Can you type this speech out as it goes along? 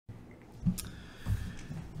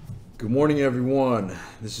Good morning, everyone.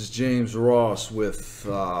 This is James Ross with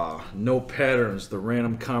No Patterns, the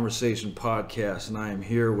Random Conversation Podcast, and I am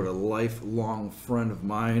here with a lifelong friend of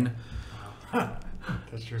mine,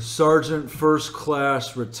 That's true. Sergeant First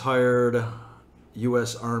Class retired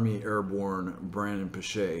U.S. Army Airborne Brandon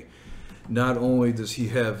Pechette. Not only does he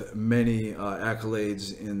have many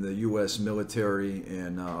accolades in the U.S. military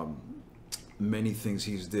and many things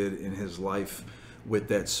he's did in his life with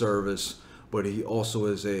that service, but he also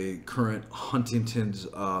is a current Huntington's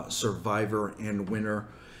survivor and winner.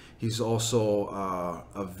 He's also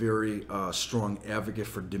a very strong advocate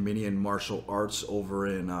for Dominion martial arts over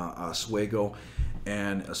in Oswego,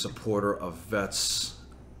 and a supporter of vets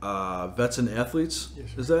and athletes. Yes,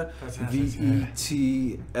 is that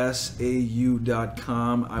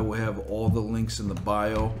VETSAU.com? I will have all the links in the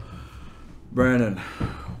bio. Brandon,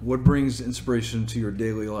 what brings inspiration to your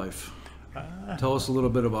daily life? Tell us a little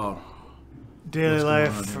bit about Daily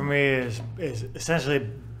life for me is essentially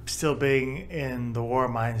still being in the warrior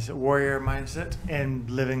mindset,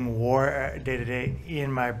 and living war day to day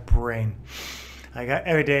in my brain.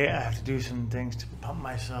 Every day I have to do some things to pump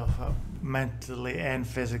myself up mentally and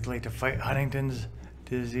physically to fight Huntington's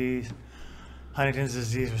disease. Huntington's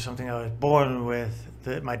disease was something I was born with,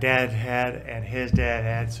 that my dad had and his dad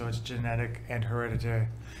had, so it's genetic and hereditary,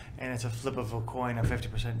 and it's a flip of a coin, a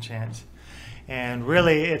 50% chance. And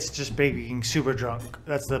really, it's just being super drunk.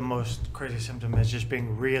 That's the most crazy symptom, is just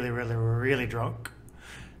being really, really, really drunk,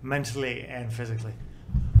 mentally and physically.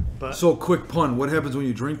 But So, quick pun, what happens when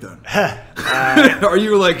you drink then? Are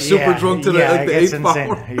you like super drunk to the eighth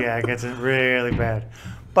power? Yeah, it gets really bad.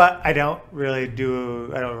 But I don't really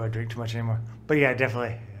drink too much anymore. But yeah,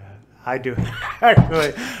 definitely, I do.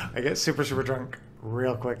 Actually, I get super, super drunk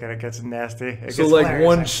real quick, and it gets nasty. So like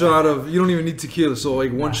one shot of, you don't even need tequila, so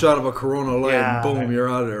like one shot of a Corona Light, and boom, you're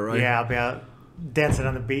out of there, right? Yeah, I'll be out dancing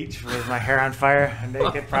on the beach with my hair on fire and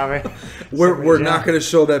naked, probably. We're not going to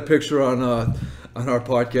show that picture on our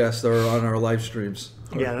podcast or on our live streams.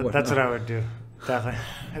 Yeah, that's what I would do. Definitely.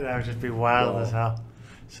 That would just be wild as hell.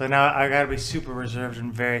 So now I got to be super reserved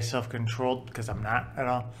and very self-controlled, because I'm not at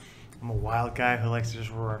all. I'm a wild guy who likes to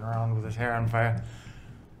just run around with his hair on fire.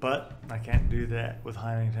 But I can't do that with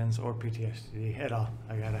Huntington's or PTSD at all.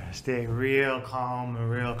 I gotta stay real calm and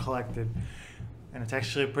real collected. And it's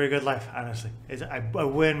actually a pretty good life, honestly. I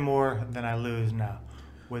win more than I lose now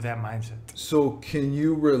with that mindset. So can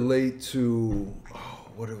you relate to,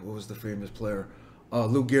 what was the famous player?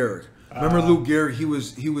 Lou Gehrig. Remember Lou Gehrig? He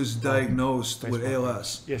was diagnosed with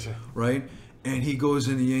ALS. Yes, sir. Right? And he goes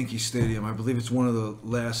into Yankee Stadium. I believe it's one of the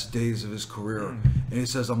last days of his career. And he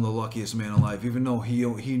says, "I'm the luckiest man alive," even though he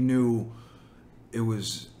knew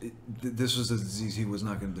this was a disease he was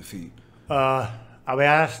not going to defeat. I'll be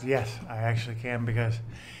honest, yes, I actually can, because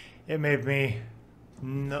it made me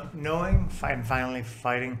knowing and finally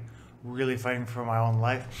really fighting for my own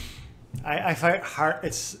life. I fight hard.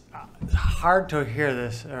 It's hard to hear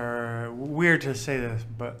this, or weird to say this,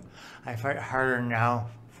 but I fight harder now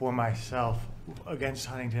for myself against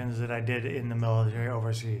Huntington's that I did in the military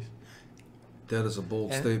overseas. That is a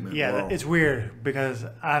bold statement. Yeah, wow. It's weird, because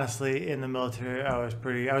honestly, in the military, I was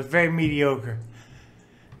very mediocre.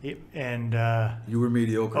 And you were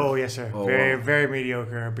mediocre. Oh yes, sir. Oh, very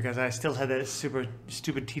mediocre, because I still had that super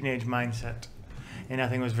stupid teenage mindset, and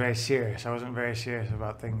nothing was very serious. I wasn't very serious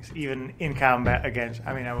about things, even in combat against.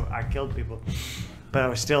 I mean, I killed people, but I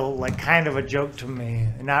was still like kind of a joke to me,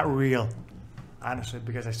 not real. Honestly,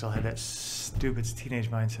 because I still had that stupid teenage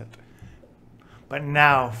mindset. But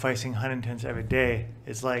now, facing Huntington's every day,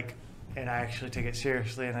 it's like, and I actually take it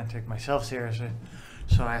seriously, and I take myself seriously.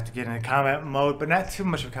 So I have to get into combat mode, but not too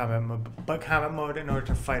much of combat mode, but combat mode in order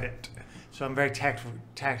to fight it. So I'm very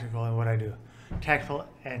tactical in what I do. Tactful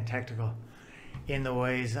and tactical in the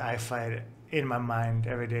ways I fight it in my mind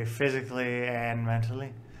every day, physically and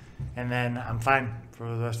mentally. And then I'm fine for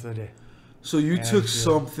the rest of the day. So you took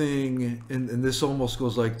something, and this almost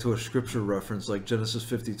goes like to a scripture reference, like Genesis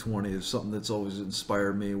 50:20 is something that's always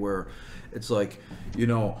inspired me, where it's like,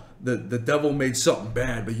 the devil made something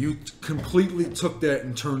bad, but you completely took that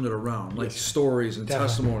and turned it around, like stories and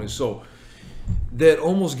testimonies. So that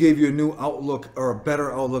almost gave you a new outlook, or a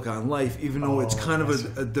better outlook on life, even though it's kind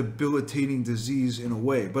of a debilitating disease in a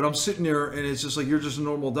way. But I'm sitting there, and it's just like, you're just a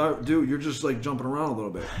normal dude. You're just like jumping around a little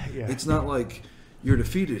bit. Yeah. It's not like you're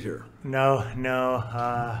defeated here. No.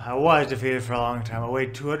 I was defeated for a long time. I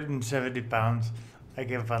weighed 270 pounds. I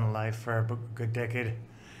gave up on life for a good decade.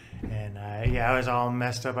 And I was all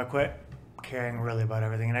messed up. I quit caring really about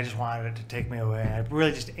everything, and I just wanted it to take me away. I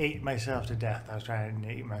really just ate myself to death. I was trying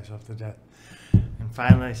to eat myself to death. And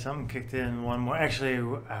finally something kicked in. One more. Actually,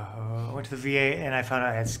 I went to the VA and I found out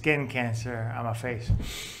I had skin cancer on my face.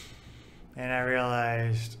 And I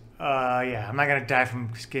realized, yeah, I'm not going to die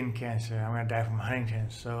from skin cancer. I'm going to die from Huntington.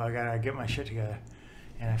 So I got to get my shit together.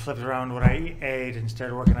 And I flipped around what I ate and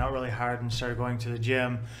started working out really hard and started going to the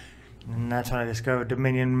gym. And that's when I discovered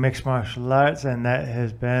Dominion Mixed Martial Arts, and that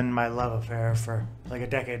has been my love affair for like a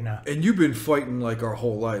decade now. And you've been fighting like our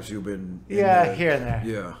whole lives. You've been here and there.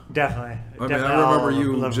 Yeah, definitely. I mean, I remember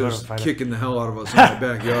you just kicking the hell out of us in my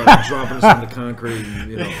backyard, and dropping us on the concrete,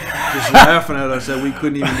 and just laughing at us that we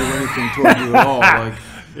couldn't even do anything toward you at all. Like,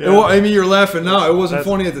 well, I mean, you're laughing now. It wasn't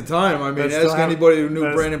funny at the time. I mean, ask anybody who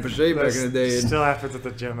knew Brandon Pechette back in the day. Still happens at the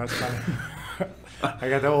gym. That's funny. I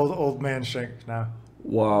got the old man strength now.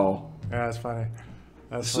 Wow. Yeah, that's funny.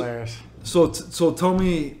 That's hilarious. So tell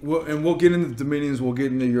me, and we'll get into Dominions, we'll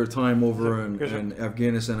get into your time over in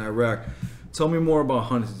Afghanistan, Iraq. Tell me more about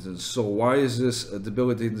Huntington. So why is this a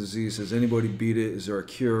debilitating disease? Has anybody beat it? Is there a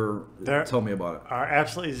cure? Tell me about it. There are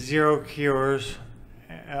absolutely zero cures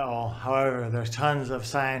at all. However, there's tons of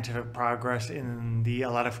scientific progress in a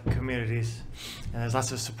lot of communities, and there's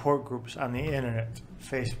lots of support groups on the internet,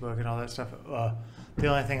 Facebook and all that stuff. The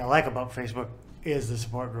only thing I like about Facebook is the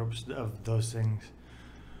support groups of those things.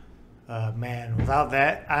 Man, without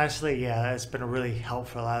that, honestly, yeah, it's been really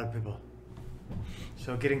helpful for a lot of people.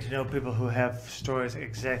 So getting to know people who have stories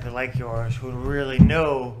exactly like yours, who really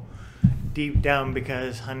know deep down,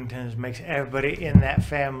 because Huntington's makes everybody in that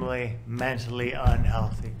family mentally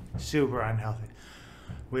unhealthy, super unhealthy.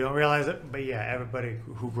 We don't realize it, but yeah, everybody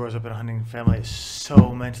who grows up in a Huntington family is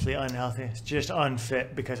so mentally unhealthy. It's just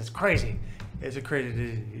unfit because it's crazy. It's a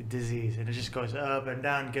crazy disease, and it just goes up and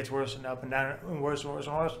down, gets worse and up and down, and worse and worse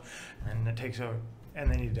and worse, and it takes over,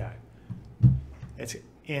 and then you die. It's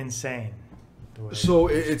insane. So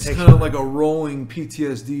it's kind of like a rolling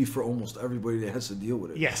PTSD for almost everybody that has to deal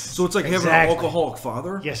with it. Yes. So it's like having an alcoholic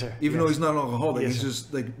father. Yes, sir. Even though he's not an alcoholic, he's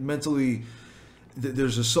just like mentally.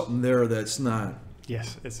 There's just something there that's not.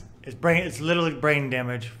 Yes, it's brain. It's literally brain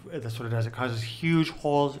damage. That's what it does. It causes huge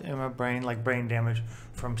holes in my brain, like brain damage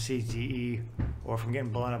from CTE, or from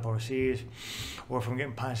getting blown up overseas, or from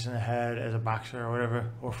getting punched in the head as a boxer or whatever,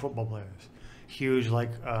 or football players. Huge,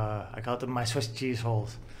 like I call it my Swiss cheese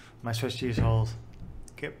holes. My Swiss cheese holes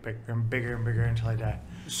get bigger and bigger and bigger until I die.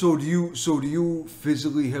 So do you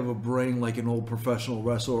physically have a brain like an old professional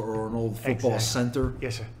wrestler or an old football center?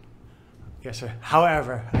 Yes, sir. Yes, sir.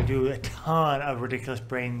 However, I do a ton of ridiculous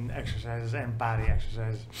brain exercises and body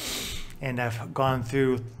exercises. And I've gone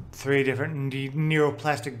through 3 different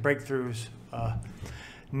neuroplastic breakthroughs.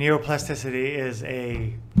 Neuroplasticity is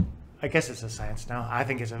I guess it's a science now. I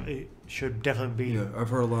think it should definitely be. Yeah, I've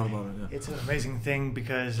heard a lot about it. Yeah. It's an amazing thing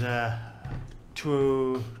because I'm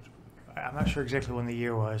not sure exactly when the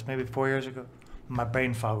year was, maybe 4 years ago, my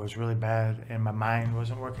brain fog was really bad and my mind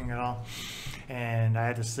wasn't working at all. And I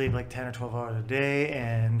had to sleep like 10 or 12 hours a day,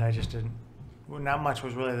 and I just not much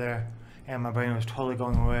was really there. And my brain was totally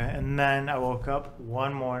going away. And then I woke up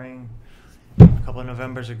one morning a couple of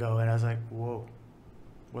Novembers ago, and I was like, whoa,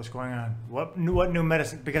 what's going on? What new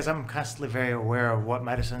medicine? Because I'm constantly very aware of what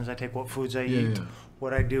medicines I take, what foods I eat,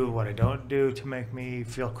 what I do, what I don't do to make me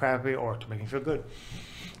feel crappy or to make me feel good.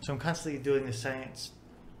 So I'm constantly doing the science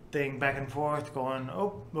thing back and forth, going,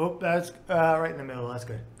 oh, that's right in the middle, that's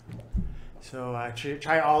good. So I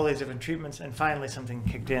try all these different treatments, and finally something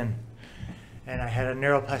kicked in. And I had a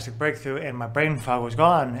neuroplastic breakthrough, and my brain fog was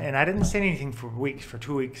gone. And I didn't say anything for weeks, for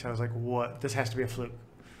 2 weeks. I was like, what? This has to be a fluke.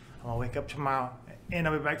 I'm going to wake up tomorrow, and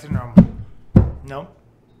I'll be back to normal.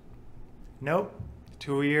 Nope.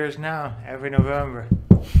 2 years now, every November.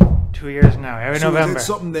 2 years now, every November. Is it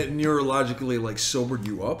something that neurologically like sobered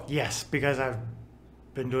you up? Yes, because I've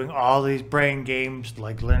been doing all these brain games,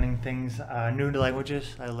 like learning things, new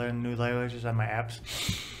languages. I learn new languages on my apps.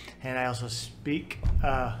 And I also speak.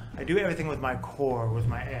 I do everything with my core, with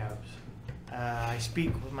my abs. I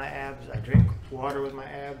speak with my abs. I drink water with my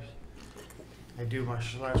abs. I do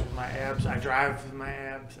martial arts with my abs. I drive with my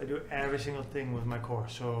abs. I do every single thing with my core.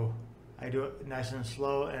 So I do it nice and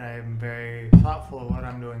slow, and I'm very thoughtful of what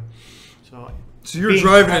I'm doing. So you're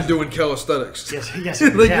driving and doing calisthenics. Yes.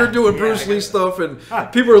 Like you're doing Bruce Lee stuff, and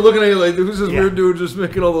people are looking at you like, who's this weird dude just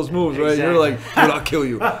making all those moves, right? Exactly. You're like, dude, I'll kill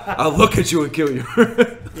you. I'll look at you and kill you.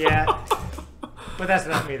 Yeah. But that's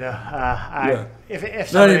not me, though.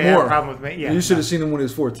 If not anymore. Had a problem with me, you should have seen him when he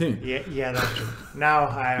was 14. Yeah, that's true.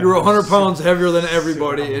 Now you're 100 pounds heavier than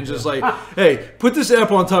everybody, and just like, hey, put this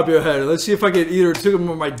apple on top of your head, and let's see if I can either take him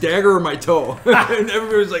with my dagger or my toe. And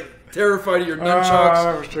everybody's like terrified of your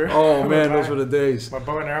nunchucks. Sure. Oh man, those were the days. My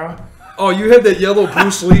bow and arrow. Oh, you had that yellow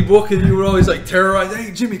Bruce Lee book, and you were always like terrorized.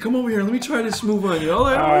 Hey, Jimmy, come over here. Let me try this move on you. I'm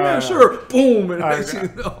like, oh, yeah, sure. Boom. And next thing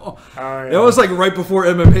you know, that was like right before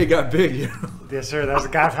MMA got big. You know? Yes, sir. That's the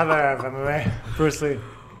godfather of MMA, Bruce Lee.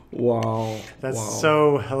 Wow. That's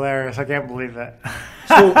so hilarious. I can't believe that.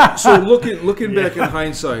 So looking back in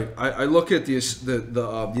hindsight, I look at the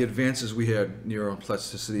advances we had,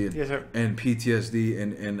 neuroplasticity and, yes, sir. and PTSD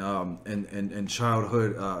and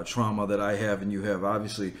childhood trauma that I have and you have,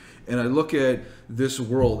 obviously. And I look at this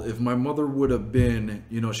world. If my mother would have been,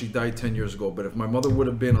 she died 10 years ago, but if my mother would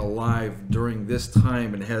have been alive during this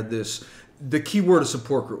time and had this, the key word is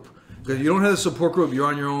support group. Because you don't have a support group, you're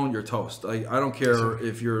on your own, you're toast. I don't care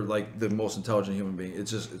if you're like the most intelligent human being.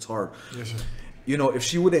 It's hard. Yes, sir. If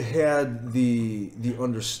she would have had the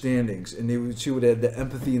understandings and she would have had the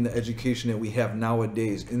empathy and the education that we have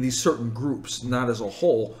nowadays in these certain groups, not as a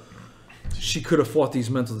whole, she could have fought these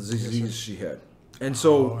mental diseases she had. And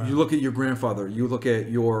so you look at your grandfather, you look at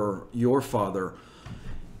your father.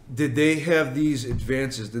 Did they have these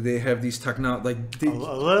advances? Did they have these technology? A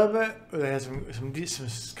little bit. They had some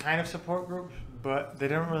kind of support groups, but they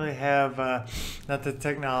don't really have not the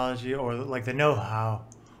technology or like the know-how.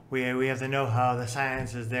 We have the know-how. The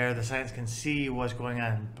science is there. The science can see what's going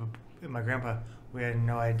on. But my grandpa, we had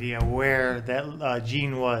no idea where that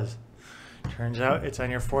gene was. Turns out it's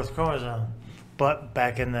on your 4th chromosome. But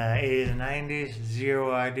back in the 80s and 90s,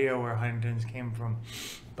 zero idea where Huntington's came from.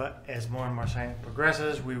 But as more and more science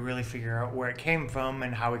progresses, we really figure out where it came from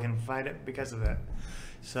and how we can fight it because of that.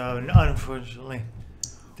 So unfortunately,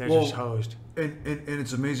 they're just hosed. And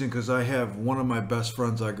it's amazing because I have one of my best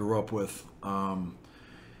friends I grew up with.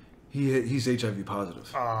 He's HIV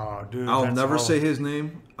positive. Oh, dude! I'll never say his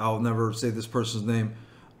name. I'll never say this person's name.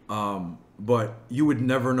 But you would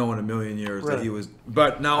never know in a million years that he was.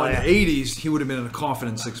 But now in the 80s, he would have been in a coffin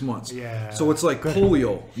in 6 months. Yeah. So it's like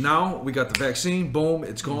polio. Now we got the vaccine. Boom,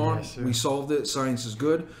 it's gone. Yes, we solved it. Science is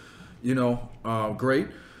good. Great.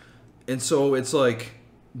 And so it's like,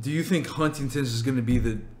 do you think Huntington's is going to be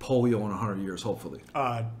the polio in 100 years? Hopefully.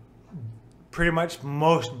 Pretty much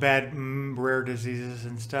most bad rare diseases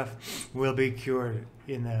and stuff will be cured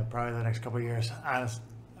in probably the next couple of years.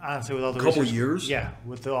 Honestly, with all the couple research, years,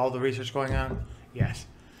 with all the research going on, yes,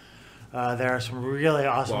 there are some really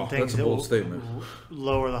awesome things that will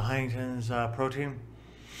lower the Huntington's protein.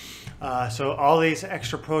 So all these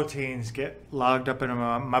extra proteins get logged up in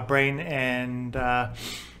my brain, and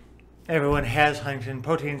everyone has Huntington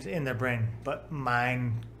proteins in their brain, but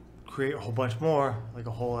mine create a whole bunch more, like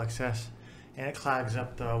a whole excess, and it clogs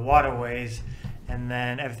up the waterways, and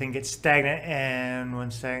then everything gets stagnant, and when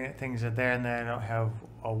stagnant things are there and they don't have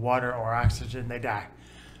water or oxygen, they die.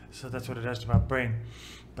 So that's what it does to my brain.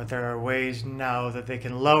 But there are ways now that they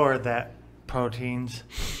can lower that proteins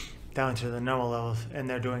down to the normal levels, and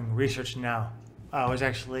they're doing research now. I was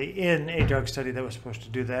actually in a drug study that was supposed to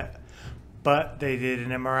do that, but they did an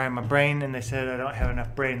MRI in my brain, and they said I don't have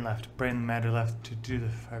enough brain matter left to do the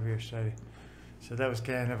 5-year study. So that was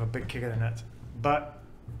kind of a big kick in the nuts. But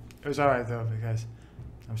it was all right, though, because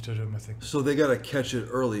I'm still doing my thing. So they got to catch it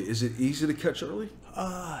early. Is it easy to catch early?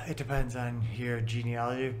 It depends on your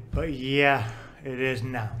genealogy, but yeah, it is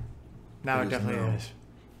now. Now it definitely is.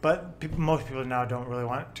 But most people now don't really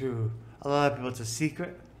want to. A lot of people, it's a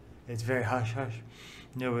secret. It's very hush-hush.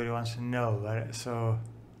 Nobody wants to know about it. So,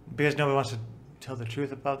 because nobody wants to tell the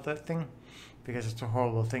truth about that thing, because it's a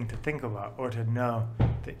horrible thing to think about or to know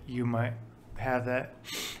that you might have that,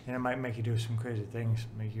 and it might make you do some crazy things,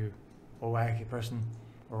 make you a wacky person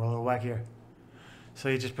or a little wackier. So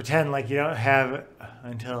you just pretend like you don't have it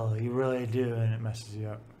until you really do, and it messes you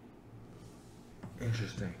up.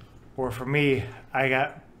 Interesting. Or for me, I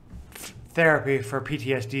got therapy for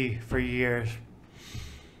PTSD for years,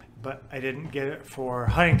 but I didn't get it for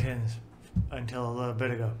Huntington's until a little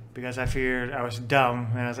bit ago, because I figured I was dumb,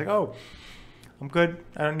 and I was like, oh, I'm good.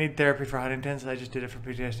 I don't need therapy for Huntington's. I just did it for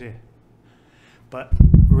PTSD. But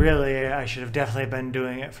really, I should have definitely been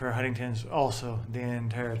doing it for Huntington's also the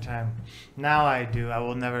entire time. Now I do. I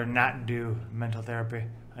will never not do mental therapy.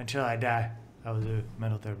 Until I die, I will do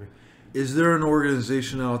mental therapy. Is there an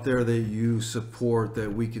organization out there that you support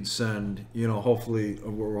that we could send, hopefully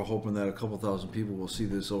we're hoping that a couple thousand people will see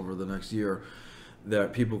this over the next year,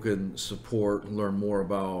 that people can support, learn more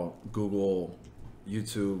about, Google,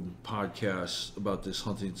 YouTube, podcasts about this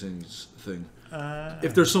Huntington's thing?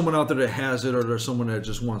 If there's someone out there that has it, or there's someone that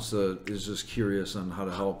just is just curious on how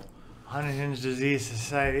to help. Huntington's Disease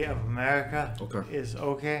Society of America is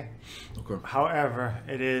okay. However,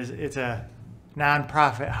 it's a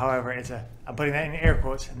non-profit. However, I'm putting that in air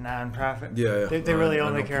quotes, non-profit. Yeah. They really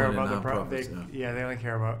only care about the profit. They only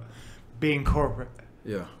care about being corporate.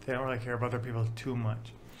 Yeah. They don't really care about other people too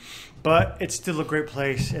much. But it's still a great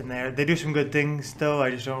place in there. They do some good things, though. I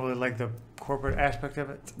just don't really like the corporate aspect of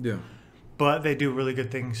it. Yeah. But they do really good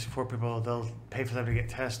things for people. They'll pay for them to get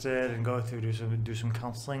tested and go through, do some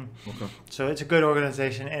counseling. Okay. So it's a good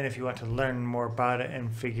organization. And if you want to learn more about it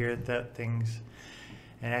and figure out things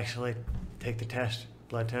and actually take the test,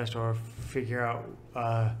 blood test, or figure out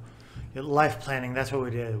life planning, that's what we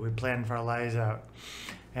did. We planned our lives out.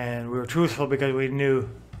 And we were truthful because we knew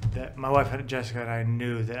that my wife, Jessica, and I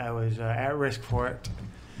knew that I was at risk for it.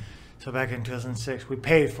 So back in 2006, we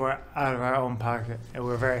paid for it out of our own pocket. And we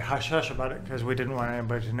were very hush-hush about it because we didn't want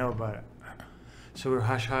anybody to know about it. So we were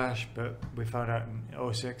hush-hush, but we found out in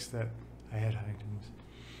 2006 that I had Huntington's.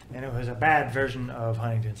 And it was a bad version of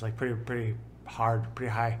Huntington's, like pretty hard,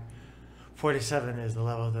 pretty high. 47 is the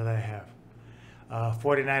level that I have.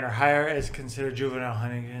 49 or higher is considered juvenile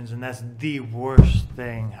Huntington's, and that's the worst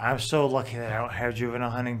thing. I'm so lucky that I don't have juvenile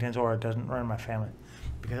Huntington's, or it doesn't run in my family,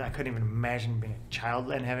 because I couldn't even imagine being a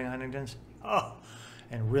child and having Huntington's. Oh,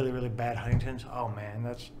 and really, really bad Huntington's. Oh man,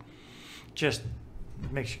 that's just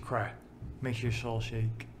makes you cry, makes your soul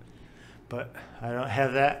shake. But I don't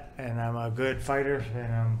have that, and I'm a good fighter,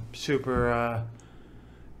 and I'm super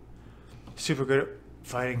good at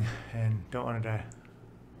fighting, and don't want to die.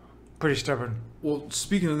 Pretty stubborn. Well,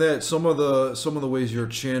 speaking of that, some of the ways you're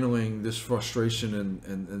channeling this frustration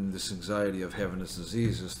and this anxiety of having this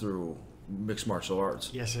disease is through mixed martial arts.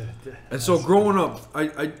 Yes, sir. And so growing up,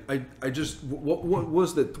 I just what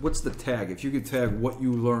was the what's the tag? If you could tag what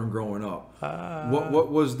you learned growing up, what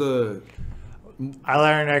was the? I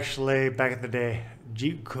learned actually back in the day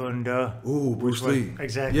Jeet Kune Do. Ooh, Bruce Lee.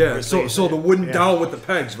 Exactly. Yeah. Bruce So Lee. the wooden dowel with the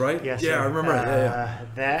pegs, right? Yes. Yeah, Sir. I remember.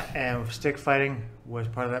 That and stick fighting was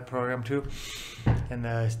part of that program too. And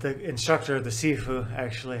the instructor, the Sifu,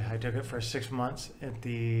 actually, I took it for 6 months at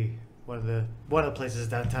one of the places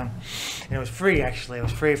downtown, and it was free. Actually, it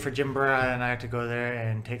was free for Jim Barra and I to go there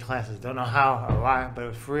and take classes. Don't know how or why, but it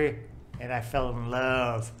was free, and I fell in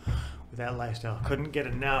love with that lifestyle. Couldn't get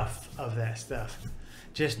enough of that stuff.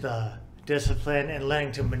 Just the discipline and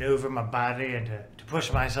learning to maneuver my body and to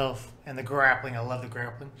push myself, and the grappling. I love the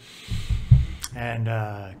grappling.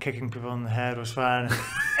 And kicking people in the head was fun.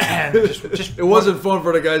 And just it wasn't fun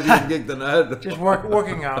for the guys getting kicked in the head. Just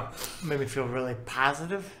working out made me feel really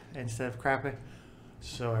positive instead of crappy.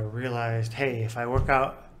 So I realized, hey, if I work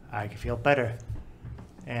out, I can feel better.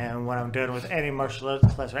 And when I'm done with any martial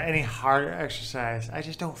arts class or any hard exercise, I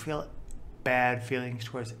just don't feel bad feelings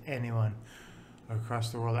towards anyone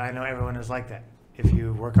across the world. I know everyone is like that. If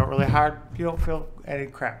you work out really hard, you don't feel any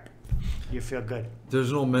crap. You feel good.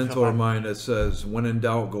 There's no mentor of mine that says, when in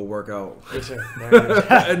doubt, go work out. Yes, sir. There it is.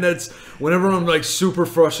 And that's, whenever I'm like super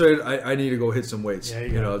frustrated, I need to go hit some weights. Yeah,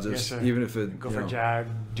 you know, just yes, even if it, go for a jog,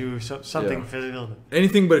 do something physical.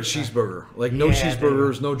 Anything but a cheeseburger. Like no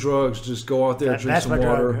cheeseburgers, no drugs. Just go out there, drink some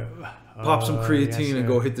water, pop some creatine, and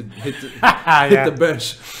go hit the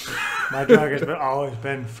bench. My drug has always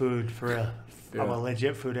been food, for real. I'm a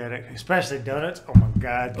legit food addict, especially donuts. Oh my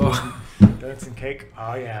god, donuts and cake.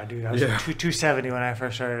 Oh yeah, dude. I was 270 when I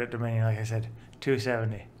first started at Dominion. Like I said,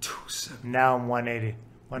 270. 270. Now I'm 180.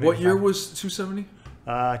 What year was 270?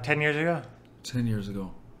 10 years ago. 10 years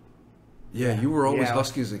ago. Yeah, you were always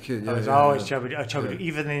husky as a kid. I was always chubby. Chubby.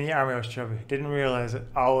 Even in the Army, I was chubby. Didn't realize it.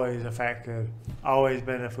 Always a fat kid. Always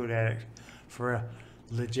been a food addict. For a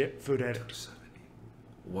legit food addict. 270.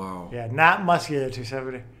 Wow. Yeah, not muscular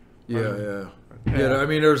 270. Yeah. I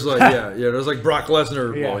mean, there's like, there's like Brock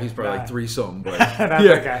Lesnar. Well, he's probably like 3-something, but not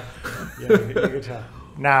that guy. Yeah, you can tell.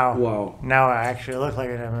 Now I actually look like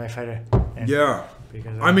an MMA fighter.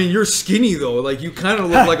 Because I mean, you're skinny though. Like you kind of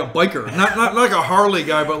look like a biker, not like a Harley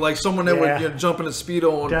guy, but like someone that would jump in a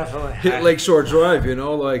Speedo and hit Lakeshore Drive. You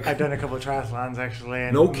know, like I've done a couple of triathlons actually,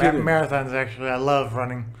 and no kidding. Marathons actually. I love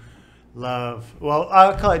running. Well,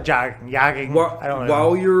 I'll call it jogging. I don't know.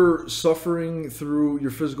 While you're suffering through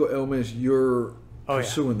your physical ailments, you're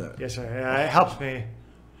pursuing that. Yes, sir. It helps me,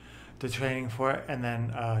 the training for it, and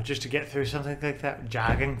then just to get through something like that,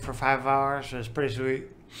 jogging for 5 hours is pretty sweet.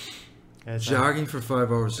 Jogging for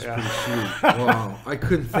 5 hours is pretty sweet. Wow, I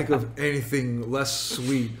couldn't think of anything less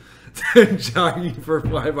sweet than jogging for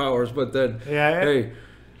 5 hours. But then, hey,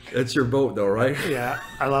 it's your boat, though, right? Yeah,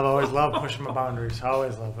 I always love pushing my boundaries. I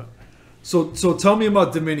always love it. So tell me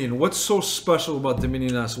about Dominion. What's so special about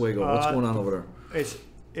Dominion Oswego? What's going on over there?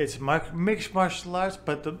 It's mixed martial arts,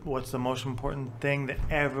 but what's the most important thing that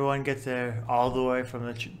everyone gets there, all the way from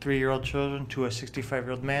the 3-year-old children to a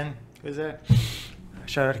 65-year-old man is there.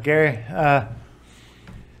 Shout out to Gary.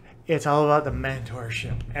 it's all about the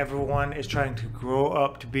mentorship. Everyone is trying to grow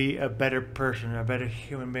up to be a better person, a better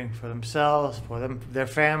human being for themselves, for their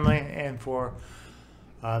family, and for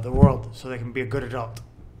the world, so they can be a good adult.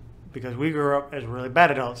 Because we grew up as really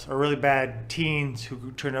bad adults, or really bad teens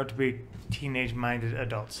who turned out to be teenage-minded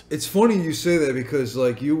adults. It's funny you say that because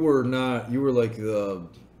like you were like the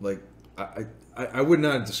like I would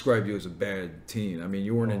not describe you as a bad teen. I mean,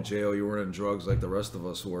 you weren't in jail, you weren't in drugs like the rest of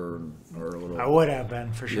us were. Or a little. I would have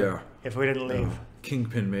been for sure. Yeah. If we didn't leave.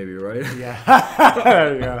 Kingpin, maybe, right? Yeah.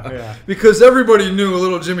 Yeah. Because everybody knew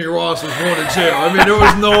little Jimmy Ross was going to jail. I mean, there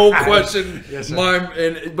was no question. Yes,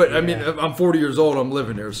 sir. But I mean, I'm 40 years old. I'm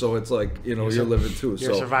living here, so it's like you're living too.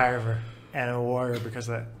 You're a survivor and a warrior because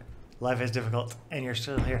life is difficult, and you're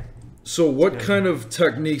still here. So what kind of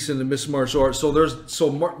techniques in the mixed martial arts? So there's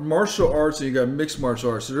martial arts and you got mixed martial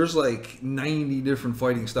arts. So there's like 90 different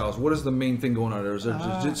fighting styles. What is the main thing going on there? Is there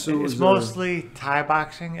jiu-jitsu? It's mostly Thai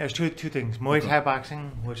boxing. There's two things. Muay Thai boxing,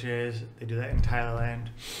 which is they do that in Thailand,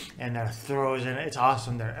 and there are throws in it. It's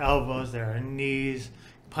awesome. There are elbows, there are knees,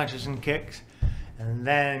 punches and kicks. And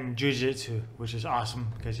then jiu-jitsu, which is awesome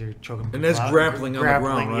because you're choking people out. And that's grappling on the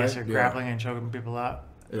ground, right? Yes, you're grappling and choking people out.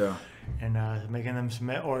 Yeah. And making them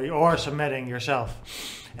submit, or submitting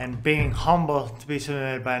yourself, and being humble to be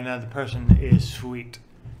submitted by another person is sweet.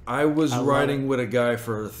 I was riding with a guy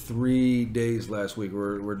for 3 days last week.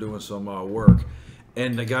 We're doing some work,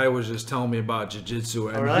 and the guy was just telling me about jiu-jitsu,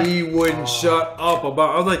 and he wouldn't shut up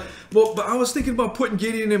about. I was like, well, but I was thinking about putting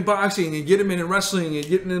Gideon in boxing and getting him in wrestling and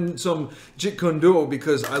getting him some Jeet Kune Do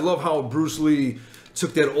because I love how Bruce Lee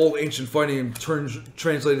took that old ancient fighting and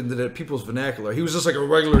translated into that people's vernacular. He was just like a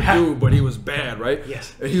regular dude, but he was bad, right?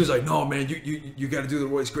 Yes. And he was like, "No, man, you got to do the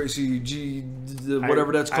Royce Gracie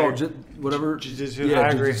whatever that's called, Jiu-jitsu. Yeah, I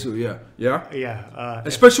agree. Jiu-jitsu. Yeah, yeah, yeah.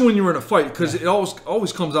 Especially when you're in a fight, because it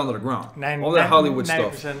always comes down to the ground. All that Hollywood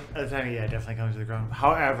 90% stuff. of the time, yeah, it definitely comes to the ground.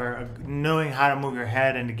 However, knowing how to move your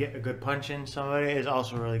head and to get a good punch in somebody is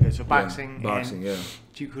also really good. So boxing, and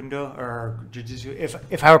Jeet Kune Do or Jiu-Jitsu.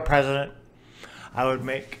 If I were president, I would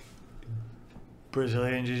make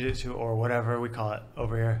Brazilian Jiu-Jitsu or whatever we call it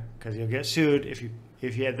over here, because you'll get sued if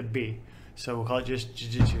you had the B. So we'll call it just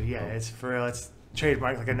Jiu-Jitsu. Yeah, it's for real. It's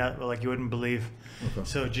trademarked like you wouldn't believe. Okay.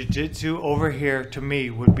 So Jiu-Jitsu over here to me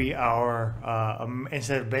would be our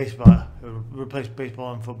instead of baseball, it would replace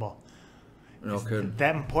baseball and football. Okay. It's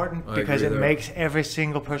that important because it makes every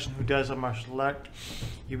single person who does a martial art,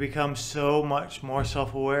 you become so much more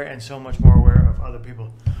self-aware and so much more aware of other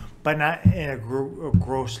people. But not in a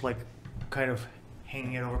gross, like, kind of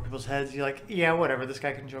hanging it over people's heads. You're like, yeah, whatever. This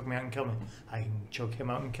guy can choke me out and kill me. I can choke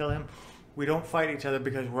him out and kill him. We don't fight each other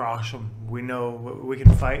because we're awesome. We know we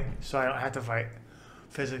can fight, so I don't have to fight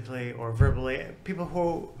physically or verbally. People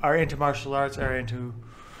who are into martial arts are into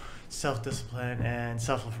self-discipline and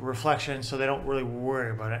self-reflection, so they don't really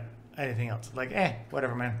worry about anything else. Like,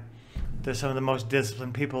 whatever, man. They're some of the most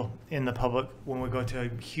disciplined people in the public when we go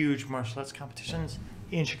to huge martial arts competitions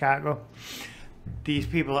in Chicago. These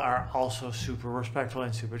people are also super respectful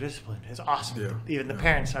and super disciplined. It's awesome. Yeah. Even the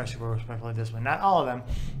parents are super respectful and disciplined. Not all of them,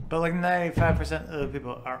 but like 95% of the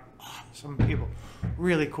people are awesome people.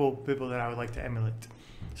 Really cool people that I would like to emulate.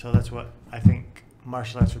 So that's what I think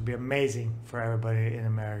martial arts would be amazing for everybody in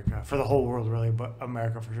America. For the whole world, really, but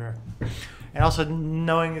America for sure. And also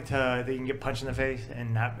knowing that you can get punched in the face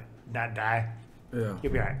and not die. Yeah.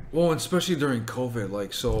 You'll be all right. Well, especially during COVID,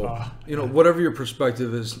 like, so, whatever your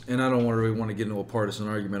perspective is, and I don't really want to get into a partisan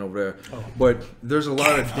argument over there, but there's a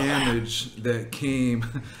lot of damage that came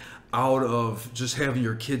out of just having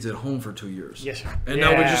your kids at home for 2 years. Yes, sir. And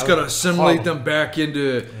now we just got to assimilate them back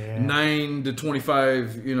into 9 to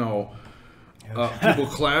 25, people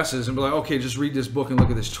classes and be like, okay, just read this book and look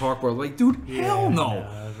at this chalkboard. Like, dude, hell no.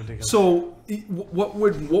 So what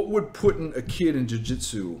would putting a kid in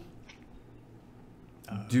jiu-jitsu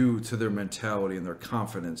do to their mentality and their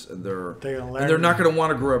confidence and they're not going to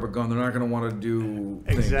want to grab a gun. They're not going to want to do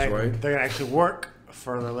things, right? They're going to actually work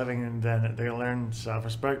for their living, and then they're going to learn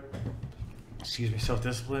self-respect,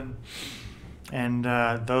 self-discipline, and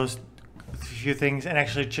those few things, and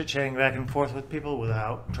actually chit-chatting back and forth with people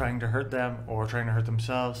without trying to hurt them or trying to hurt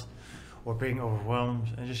themselves or being overwhelmed,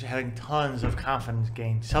 and just having tons of confidence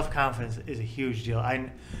gain. Self-confidence is a huge deal. I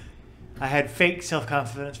had fake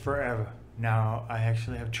self-confidence forever. Now I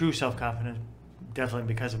actually have true self-confidence, definitely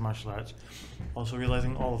because of martial arts. Also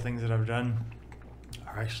realizing all the things that I've done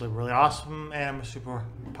are actually really awesome, and I'm a super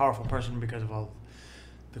powerful person because of all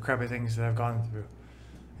the crappy things that I've gone through.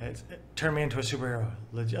 It turned me into a superhero,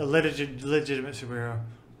 a legitimate superhero,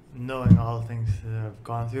 knowing all the things that I've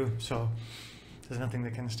gone through. So there's nothing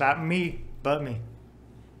that can stop me but me.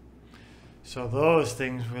 So those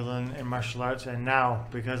things we learn in martial arts, and now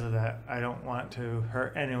because of that, I don't want to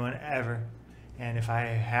hurt anyone ever. And if I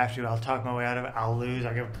have to, I'll talk my way out of it. I'll lose.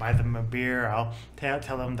 I'll buy them a beer. I'll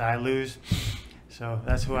tell them that I lose. So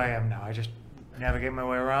that's who I am now. I just navigate my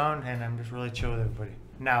way around, and I'm just really chill with everybody.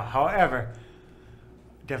 Now, however,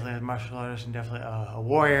 definitely a martial artist and definitely a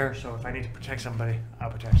warrior. So if I need to protect somebody, I'll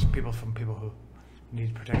protect people from people who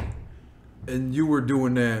need protecting. And you were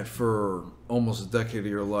doing that for almost a decade of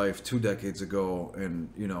your life, 2 decades ago, and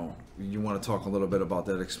you want to talk a little bit about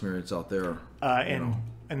that experience out there. In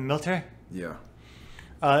the military? Yeah.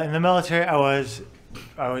 In the military, I was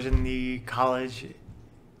in the college.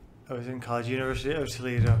 I was in college, University of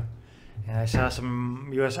Toledo, and I saw some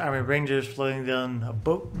U.S. Army Rangers floating down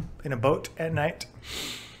in a boat at night.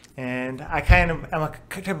 And I'm a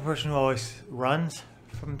type of person who always runs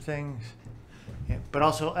from things. Yeah, but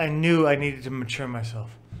also, I knew I needed to mature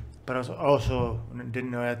myself. But I was also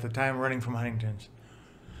didn't know at the time running from Huntington's,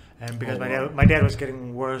 and because my dad was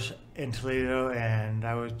getting worse in Toledo, and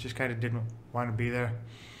I was just kind of didn't want to be there.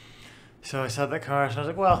 So I saw that commercial, and I was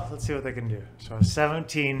like, well, let's see what they can do. So I was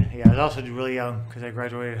 17. Yeah, I was also really young because I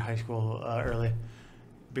graduated high school early,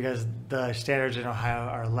 because the standards in Ohio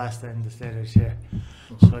are less than the standards here.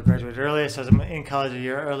 So I graduated early, so I was in college a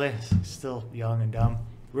year early, still young and dumb,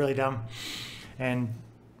 really dumb. And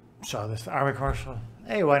saw this Army commercial.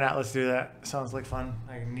 Hey, why not? Let's do that. Sounds like fun.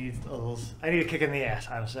 I need a kick in the ass,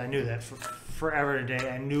 honestly. I knew that for forever and a day.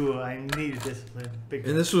 I knew I needed discipline. And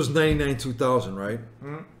this was 99, 2000, right?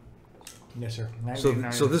 Mm-hmm. Yes, sir.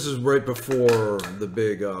 So this is right before the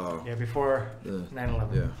big... before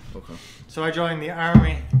 9/11. Yeah, okay. So I joined the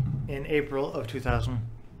Army in April of 2000,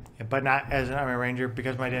 but not as an Army Ranger,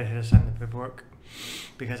 because my dad had to sign the paperwork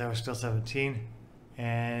because I was still 17.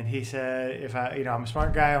 And he said, if I'm a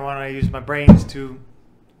smart guy, I want to use my brains to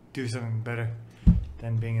do something better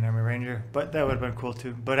than being an Army Ranger. But that would have been cool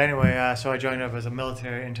too. But anyway, so I joined up as a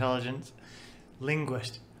military intelligence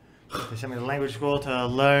linguist. They sent me to language school to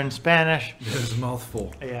learn Spanish. It's a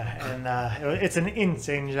mouthful. Yeah, and it's an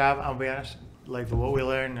insane job, I'll be honest. Like what we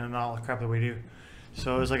learn and all the crap that we do.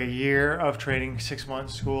 So it was like a year of training, 6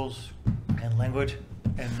 months schools and language.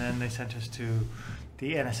 And then they sent us to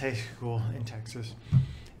the NSA school in Texas,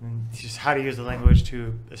 and just how to use the language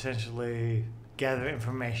to essentially gather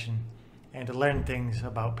information and to learn things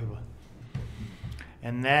about people.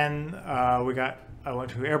 And then I went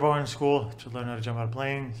to airborne school to learn how to jump out of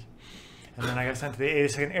planes, and then I got sent to the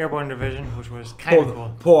 82nd Airborne Division, which was kind of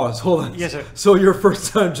cool. Pause. Hold on. Yes, sir. So your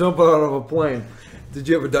first time jumping out of a plane. Did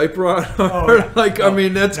you have a diaper on? Oh, yeah. I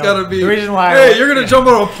mean, that's got to be... The reason why... Hey, you're going to jump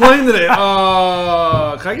out of a plane today. Can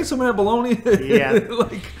I get some of that bologna? Yeah.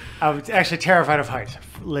 I was actually terrified of heights,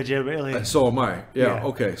 legitimately. So am I. Yeah,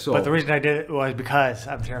 okay. So, but the reason I did it was because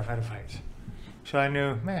I'm terrified of heights. So I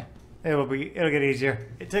knew, it'll get easier.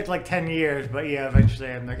 It took like 10 years, but yeah, eventually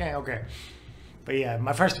I'm like, okay. But yeah,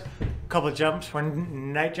 my first couple of jumps were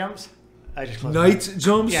night jumps. I just closed night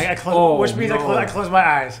jumps? Yeah, I closed, which means I closed my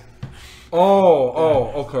eyes.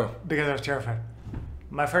 Okay. Because I was terrified.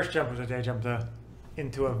 My first jump was a day jump though,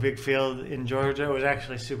 into a big field in Georgia. It was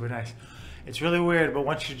actually super nice. It's really weird, but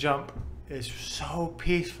once you jump, it's so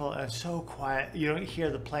peaceful and so quiet. You don't hear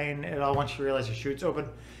the plane at all once you realize your chute's open,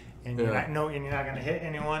 and you're not going to hit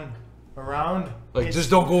anyone around. Like, just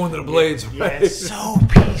don't go into the blades. Yeah, right? it's so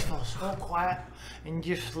peaceful, so quiet, and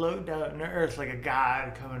you just float down to earth like a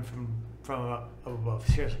god coming from up above.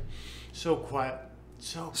 Seriously, so quiet.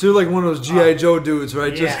 So you're like one of those G.I. Joe dudes,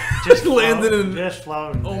 right? Yeah, just landed in... Just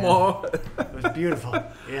floating. Omaha. It was beautiful.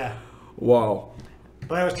 Yeah. Wow.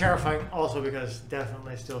 But it was terrifying also because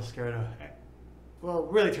definitely still scared of... Well,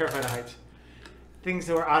 really terrified of heights. Things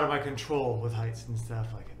that were out of my control with heights and stuff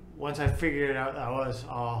like it. Once I figured it out, that was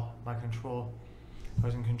all my control. I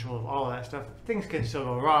was in control of all of that stuff. Things can still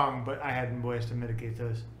go wrong, but I had ways to mitigate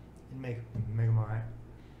those and make them all right.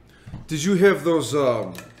 Did you have those...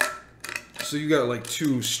 So you got like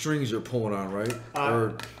 2 strings you're pulling on, right?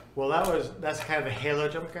 Well, that's kind of the halo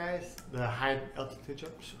jump, guys. The high altitude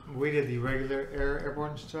jumps. We did the regular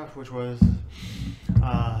airborne stuff, which was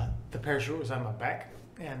the parachute was on my back,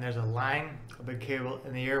 and there's a line, a big cable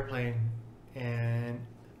in the airplane, and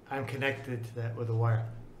I'm connected to that with a wire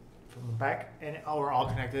from the back, and we're all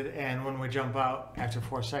connected. And when we jump out after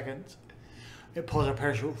 4 seconds, it pulls our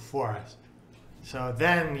parachute for us. So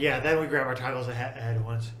then we grab our toggles ahead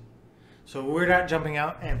once. So we're not jumping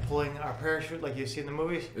out and pulling our parachute like you see in the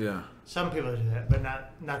movies. Yeah. Some people do that, but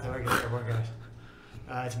not the regular airborne guys.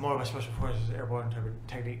 It's more of a special forces airborne type of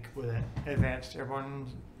technique with an advanced airborne,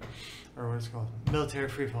 or what it's called, military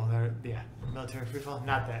freefall. Military freefall.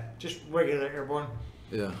 Not that, just regular airborne.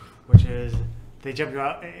 Yeah. Which is They jump you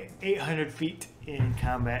out 800 feet in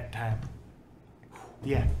combat time.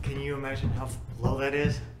 Yeah, can you imagine how low that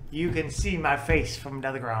is? You can see my face from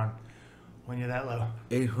down the ground when you're that low.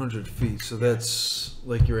 800 feet. So that's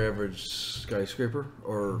like your average skyscraper,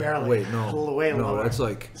 or Barely. Wait, no, Way no, lower. that's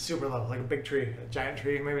like Super low, like a big tree, a giant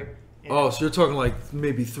tree maybe. Yeah. Oh, so you're talking like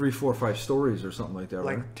maybe 3, 4, 5 stories or something like that,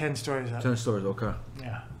 Like right? 10 stories up. 10 stories. Okay.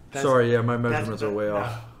 Yeah. Sorry, yeah, my measurements are way no,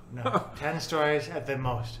 off. No, 10 stories at the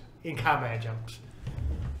most in combat jumps.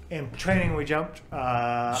 In training, we jumped.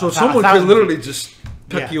 So someone could literally just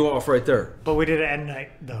pick Yeah. you off right there. But we did it at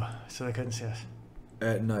night, though, so they couldn't see us.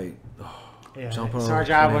 At night. Oh, Yeah. jumping So on our a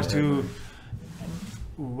job plane was at to,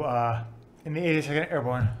 night. in the 82nd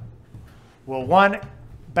Airborne. Well, one,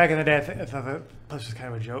 back in the day, I thought the place was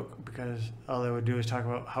kind of a joke because all they would do is talk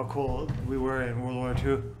about how cool we were in World War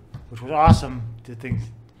II, which was awesome to things,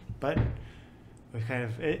 but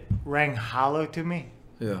it rang hollow to me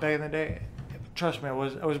back in the day. Trust me, I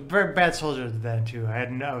was a very bad soldier then too. I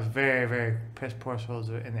was very, very piss poor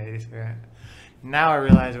soldier in the 82nd. Now I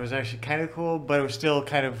realize it was actually kind of cool, but it was still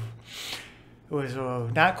kind of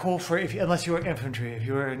not cool unless you were infantry. If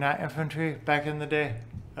you were not infantry back in the day,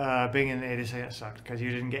 being in the 82nd sucked because you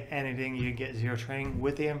didn't get anything. You didn't get zero training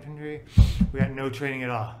with the infantry. We got no training at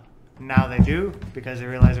all. Now they do because they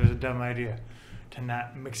realized it was a dumb idea to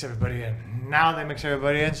not mix everybody in. Now they mix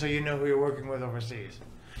everybody in so you know who you're working with overseas.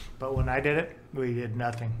 But when I did it, we did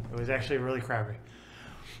nothing. It was actually really crappy.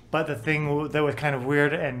 But the thing that was kind of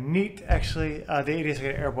weird and neat, actually, the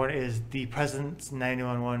 82nd Airborne is the President's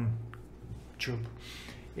 911 troop.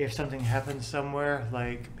 If something happens somewhere,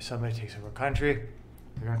 like somebody takes over a country,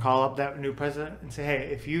 they're going to call up that new president and say, hey,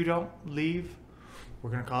 if you don't leave,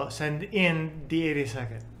 we're going to send in the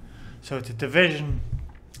 82nd. So it's a division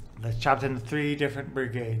that's chopped into 3 different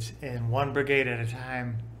brigades, and 1 brigade at a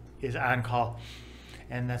time is on call.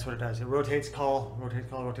 And that's what it does. It rotates calls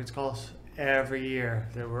every year.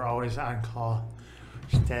 That we're always on call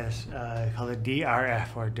status. Called a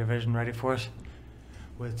DRF, or Division Ready Force,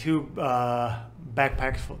 with 2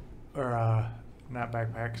 backpacks, not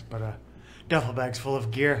backpacks, but duffel bags full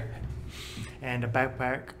of gear, and a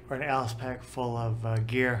backpack or an Alice pack full of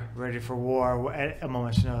gear ready for war at a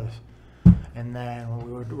moment's notice. And then when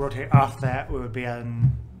we would rotate off that, we would be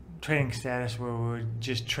on training status where we would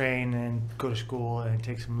just train and go to school and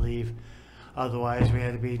take some leave. Otherwise, we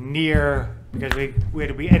had to be near, because we had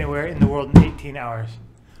to be anywhere in the world in 18 hours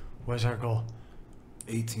was our goal.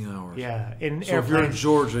 18 hours. Yeah. So if you're in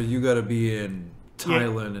Georgia, you got to be in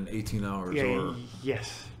Thailand in 18 hours, or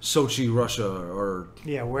yes, Sochi, Russia, or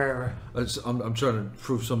wherever. I'm trying to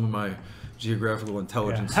prove some of my geographical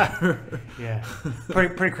intelligence. Yeah,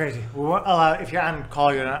 pretty crazy. We weren't allowed, if you're on call,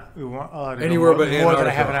 we weren't allowed to anywhere go but more than a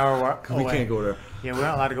Antarctica. half an hour away. We can't go there. Yeah, we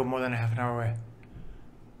weren't allowed to go more than a half an hour away.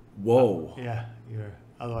 Whoa. Yeah,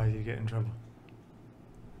 otherwise you get in trouble.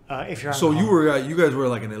 If you're on so call. you guys were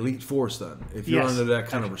like an elite force then, if you're under that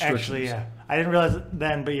kind of restrictions. Actually, yeah. I didn't realize it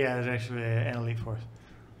then, but yeah, it's actually an elite force.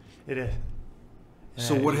 It is.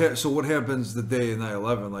 So what happens the day of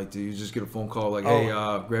 9/11? Like, do you just get a phone call like, "Hey,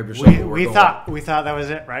 grab your shovel"? We thought that was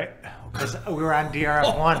it, right? Because we were on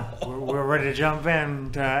DRF 1. We were ready to jump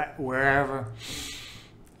in to wherever,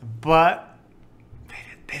 but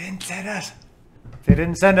they didn't send us. They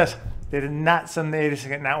didn't send us. They did not send the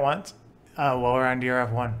 82nd, not once. While we're on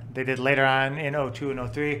DRF 1, they did later on in 02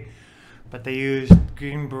 and 03, but they used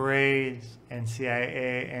Green Berets and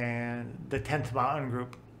CIA and the 10th Mountain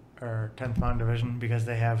Group, or 10th Mountain Division, because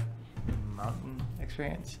they have mountain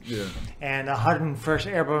experience. Yeah. And 101st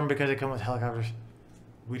Airborne, because they come with helicopters.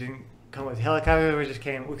 We didn't come with helicopters. We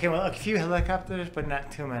came with a few helicopters, but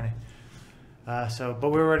not too many. But we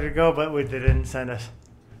were ready to go, but they didn't send us.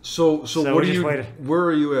 So what we just waited. Where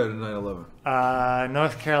are you at in 9/11?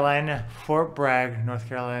 North Carolina, Fort Bragg, North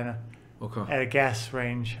Carolina. Okay. At a gas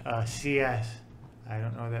range, CS. I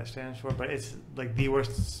don't know what that stands for, but it's like the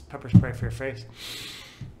worst pepper spray for your face.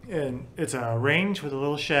 And it's a range with a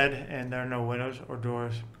little shed, and there are no windows or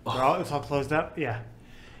doors. It's all closed up. Yeah.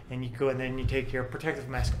 And you go, and then you take your protective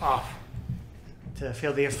mask off to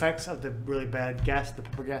feel the effects of the really bad gas, the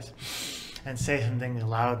pepper gas, and say something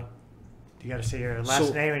loud. You got to say your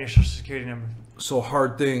last name and your social security number. So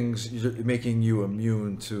hard things making you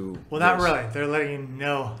immune to. Well, not really. They're letting you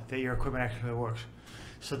know that your equipment actually works.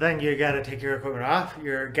 So then you got to take your equipment off,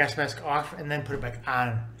 your gas mask off, and then put it back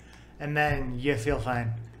on, and then you feel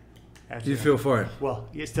fine. You feel fine. Well,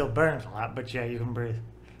 it still burns a lot, but yeah, you can breathe.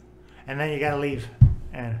 And then you got to leave,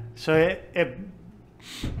 and so it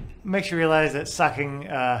makes you realize that sucking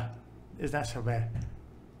is not so bad.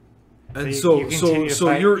 And So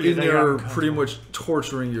so you're in even though there you're pretty much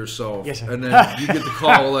torturing yourself. Yes, sir. And then you get the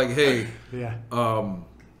call like, hey, Yeah.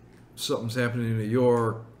 something's happening in New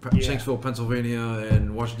York, Yeah. Shanksville, Pennsylvania,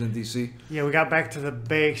 and Washington, D.C. Yeah, we got back to the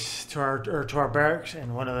base, to our barracks,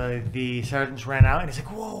 and one of the sergeants ran out, and he's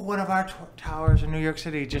like, whoa, one of our towers in New York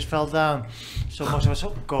City just fell down. So most of us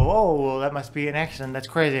go, oh, well, that must be an accident. That's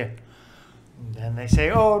crazy. And then they say,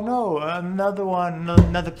 oh, no,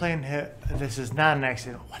 another plane hit. This is not an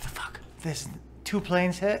accident. What the fuck? This 2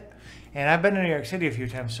 planes hit? And I've been to New York City a few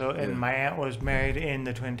times, and my aunt was married in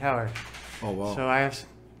the Twin Towers. Oh, wow. So it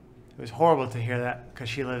was horrible to hear that because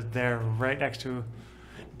she lived there right next to,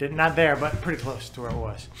 not there, but pretty close to where it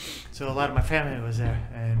was. So a lot of my family was there,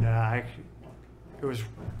 and it was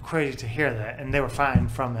crazy to hear that. And they were fine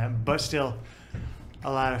from that, but still,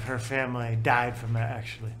 a lot of her family died from that,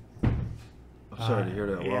 actually. I'm sorry to hear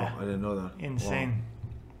that. Wow, yeah. I didn't know that. Insane.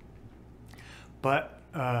 Wow. But,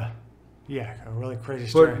 yeah, a really crazy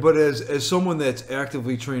story. But as someone that's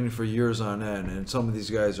actively training for years on end, and some of these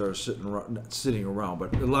guys are not sitting around,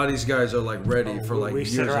 but a lot of these guys are like ready for like we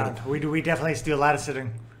years. sit around. We definitely do a lot of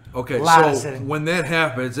sitting. Okay, so when that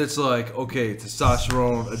happens, it's like, okay,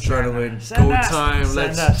 testosterone, adrenaline, Send go us. time.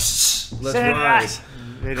 Send Let's Send ride. us.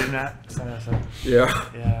 They did not send us up. Yeah.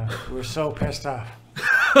 Yeah, we're so pissed off.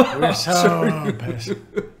 We're so pissed.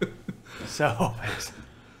 So pissed.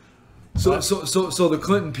 So the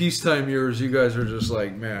Clinton peacetime years, you guys are just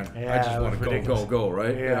like, man, Yeah, I just want to go,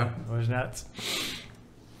 right? Yeah, it was nuts.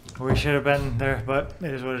 We should have been there, but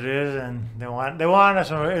it is what it is, and they want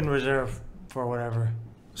us in reserve for whatever.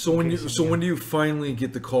 So when do you finally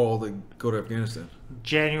get the call to go to Afghanistan?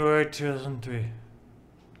 January 2003.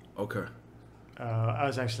 Okay. I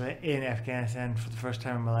was actually in Afghanistan for the first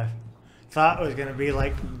time in my life. Thought it was gonna be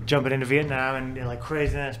like jumping into Vietnam and like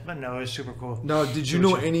craziness, but no, it was super cool. Now, did you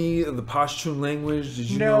know any of the Pashtun language? Did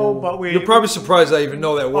you No, know? but you're probably surprised I even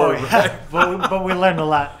know that word. Oh, yeah. Right? but we learned a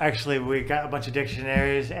lot. Actually, we got a bunch of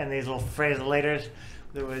dictionaries and these little phraselators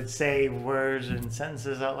that would say words and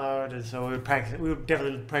sentences out loud, and so we would practice. We were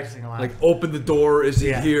definitely practicing a lot. Like, open the door, is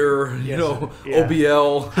he here? You know,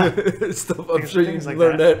 OBL stuff. I'm sure you like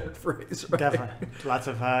learned that phrase, right? Definitely. Lots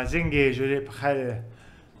of Zingi,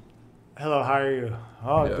 hello, how are you?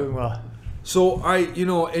 Oh, Yeah. doing well. So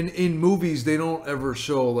in movies they don't ever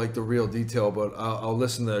show like the real detail, but I'll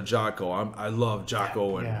listen to Jocko. I love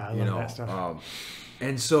Jocko, and I love that stuff.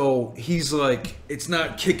 And so he's like, it's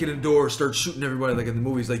not kicking a door, start shooting everybody like in the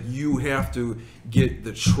movies. Like, you have to get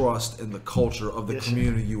the trust and the culture of the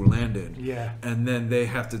community you land in. Yeah. And then they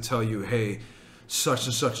have to tell you, hey, such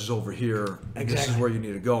and such is over here, and this is where you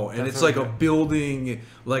need to go. And it's like a building,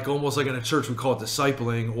 like almost like in a church we call it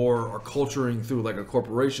discipling or culturing through like a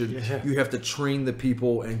corporation. Yeah. You have to train the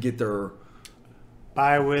people and get their...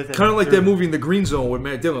 Kind of like that movie in the Green Zone with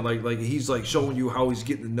Matt Dillon, like he's like showing you how he's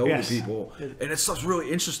getting to know the people, and it's stuff's really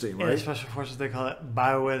interesting, right? In Special Forces, they call it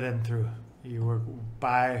by, with, and through. You work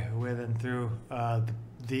by, with, and through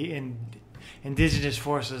the indigenous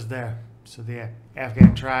forces there. So the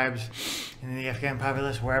Afghan tribes and the Afghan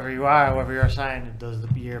populace, wherever you are, wherever you're assigned, those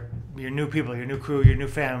your new people, your new crew, your new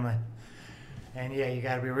family. And yeah, you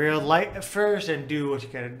gotta be real light at first and do what you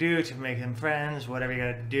gotta do to make them friends, whatever you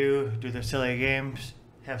gotta do their silly games,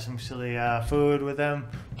 have some silly food with them,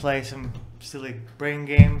 play some silly brain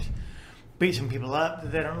games, beat some people up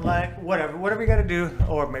that they don't like, whatever you gotta do,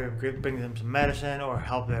 or maybe bring them some medicine or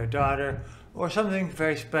help their daughter or something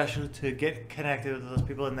very special to get connected with those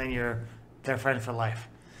people, and then you're their friend for life.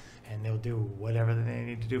 And they'll do whatever they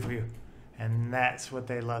need to do for you. And that's what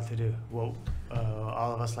they love to do. Well,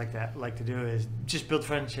 all of us like to do is just build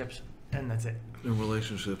friendships, and that's it. In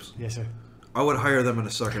relationships. Yes, sir. I would hire them in a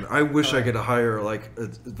second. I wish I could hire like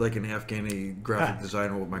an Afghani graphic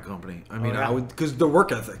designer with my company. I mean, I would, because the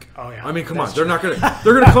work ethic. Oh yeah. I mean, come on, they're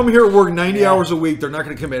gonna come here and work 90 hours a week. They're not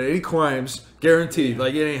gonna commit any crimes, guaranteed.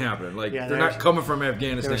 Like, it ain't happening. Like, they're not coming from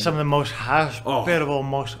Afghanistan. They're some of the most hospitable,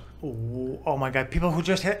 oh my God, people who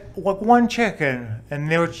just had like one chicken,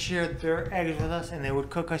 and they would share their eggs with us, and they would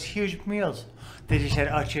cook us huge meals. They just had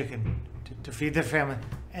a chicken to feed their family,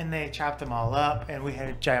 and they chopped them all up, and we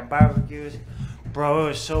had giant barbecues. Bro, it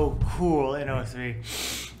was so cool in 03.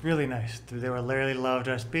 Really nice. They were literally loved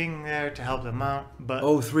us being there to help them out. But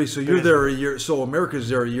 03, so you're there a year. So America's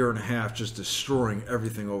there a year and a half, just destroying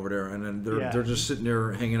everything over there, and then they're just sitting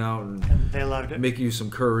there hanging out and they loved it. Making you some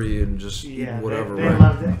curry and just eating whatever. They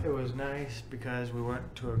loved it. It was nice because we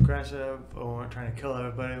weren't too aggressive or weren't trying to kill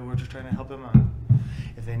everybody. We were just trying to help them out.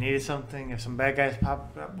 If they needed something, if some bad guys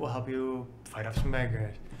popped up, we'll help you fight off some bad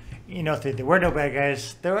guys. You know, if there were no bad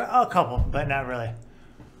guys, there were a couple, but not really.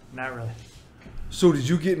 Not really. So did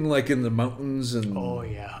you get in like in the mountains and? Oh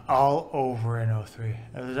yeah, all over in '03.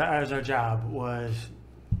 That was our job.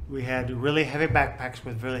 We had really heavy backpacks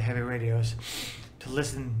with really heavy radios to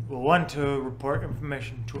listen. Well, one to report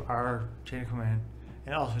information to our chain of command,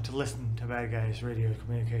 and also to listen to bad guys' radio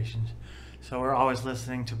communications. So we're always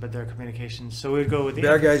listening to their communications. So we'd go with the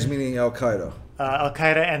Bad guys meaning Al Qaeda. Al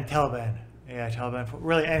Qaeda and Taliban. Yeah, Taliban.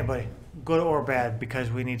 Really, anybody, good or bad, because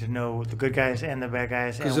we need to know the good guys and the bad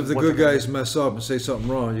guys. Because if the good guys mess up and say something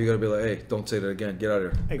wrong, you got to be like, hey, don't say that again. Get out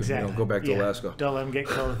of here. Exactly. Go back to Alaska. Don't let them get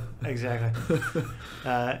killed. Exactly.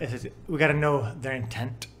 We got to know their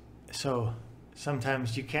intent. So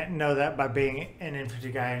sometimes you can't know that by being an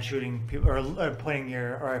infantry guy and shooting people or pointing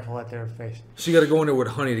your rifle at their face. So you got to go in there with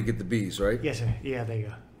honey to get the bees, right? Yes, sir. Yeah, there you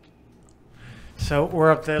go. So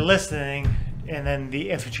we're up there listening, and then the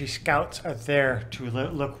infantry scouts are there to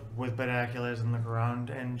look with binoculars and look around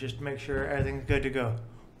and just make sure everything's good to go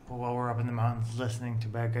while we're up in the mountains listening to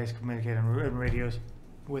bad guys communicate on radios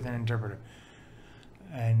with an interpreter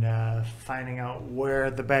and finding out where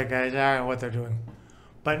the bad guys are and what they're doing.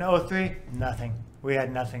 But in '03, nothing. We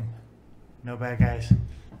had nothing. No bad guys.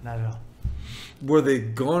 Not at all. Were they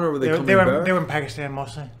gone or were they coming back? They back? were in Pakistan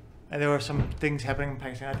mostly. And there were some things happening in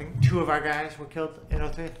Pakistan. I think 2 of our guys were killed in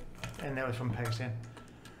 '03, and that was from Pakistan.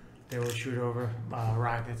 They would shoot over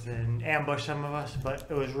rockets and ambush some of us, but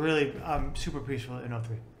it was really super peaceful in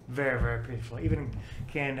 '03. Very, very peaceful. Even in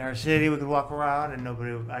Kandahar City, we could walk around, and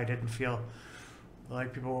I didn't feel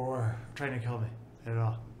like people were trying to kill me at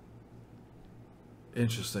all.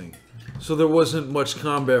 Interesting. So there wasn't much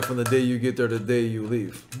combat from the day you get there to the day you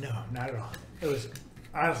leave? No, not at all. It was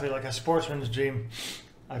honestly like a sportsman's dream.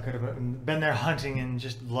 I could have been there hunting and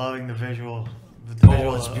just loving the visual.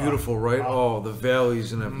 It's beautiful, right? The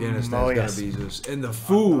valleys in Afghanistan yes. Gotta be just, and the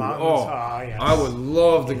food. Yes. I would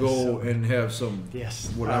love to go and have some. Yes.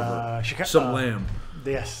 Whatever. Some lamb.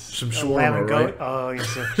 Yes. Some shawarma, lamb and goat. right? Oh yes,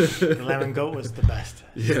 sir. The lamb and goat was the best.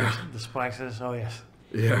 Yeah. The spices. Oh yes.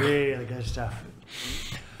 Yeah. Really good stuff.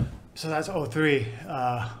 So that's '03.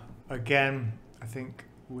 Again, I think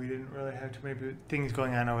we didn't really have too many things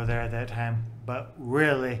going on over there at that time, but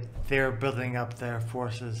really they were building up their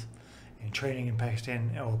forces and training in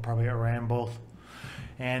Pakistan, or probably Iran, both,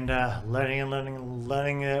 and learning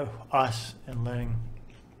us and learning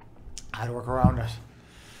how to work around us.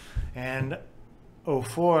 And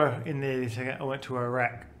 '04 in the 82nd, I went to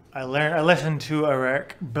Iraq. I listened to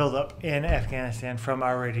Iraq build up in Afghanistan from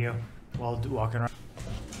our radio while walking around.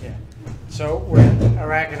 Yeah. So we're in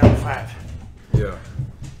Iraq in '05. Yeah.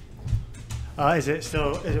 Is it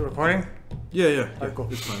recording? Yeah. Right, cool.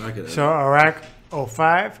 It's fine. I get it. So Iraq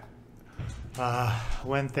 '05.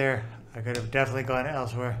 Went there. I could have definitely gone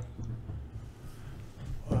elsewhere.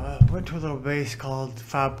 Went to a little base called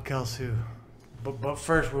Fab Kelsu. But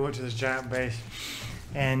first we went to this giant base,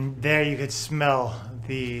 and there you could smell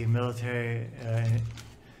the military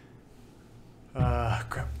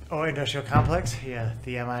industrial complex. Yeah,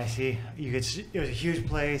 the MIC. It was a huge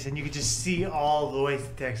place, and you could just see all the way to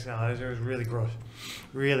textiles. It was really gross.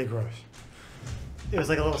 Really gross. It was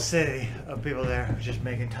like a little city of people there just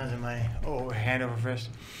making tons of money hand over fist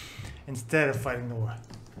instead of fighting the war.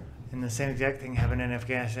 And the same exact thing happened in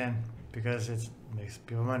Afghanistan because it makes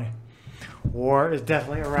people money. War is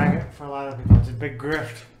definitely a racket for a lot of people. It's a big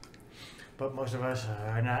grift, but most of us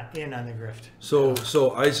are not in on the grift. So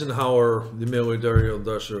Eisenhower, the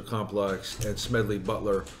military-industrial complex, and Smedley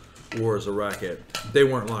Butler war is a racket. They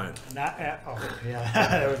weren't lying. Not at all. Yeah,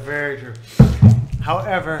 that was very true.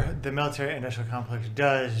 However, the military-industrial complex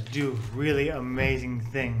does do really amazing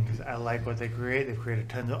things. I like what they create. They've created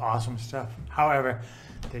tons of awesome stuff. However,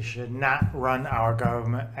 they should not run our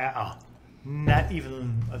government at all. Not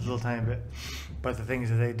even a little tiny bit. But the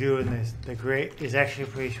things that they do and they create is actually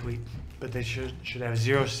pretty sweet. But they should have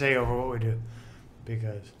zero say over what we do,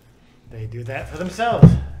 because they do that for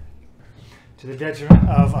themselves to the detriment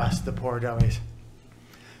of us, the poor dummies.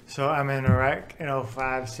 So I'm in Iraq in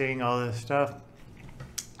 '05 seeing all this stuff,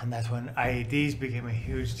 and that's when IEDs became a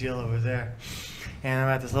huge deal over there. And I'm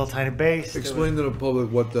at this little tiny base. Explain to the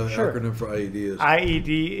public what the acronym for IED is.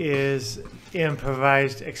 IED is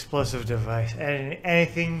improvised explosive device. And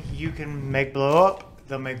anything you can make blow up,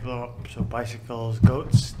 they'll make blow up. So bicycles,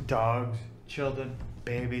 goats, dogs, children,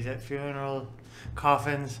 babies at funerals,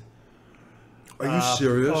 coffins. Are you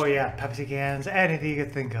serious? Oh yeah, Pepsi cans, anything you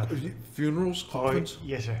could think of. Funerals, coffins?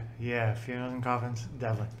 Yes, sir. Yeah, funerals and coffins,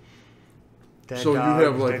 definitely. Dead so dogs, you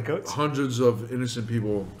have like goats. hundreds of innocent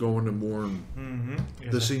people going to mourn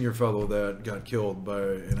Yes, the sir. senior fellow that got killed by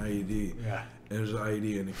an IED. Yeah. And there's an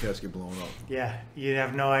IED and the casket blown up. Yeah, you'd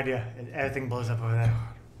have no idea. Everything blows up over there.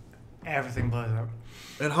 everything blows up.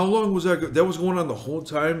 And how long was that? That was going on the whole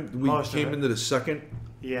time we came into the second.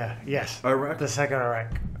 Yeah. Yes. Iraq. The second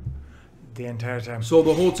Iraq. The entire time. So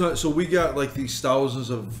the whole time, so we got like these thousands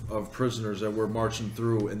of prisoners that were marching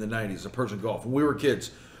through in the 90s, the Persian Gulf. When we were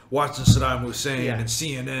kids, watching Saddam Hussein and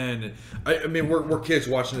CNN. And I mean, we're kids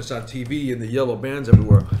watching this on TV and the yellow bands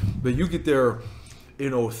everywhere. But you get there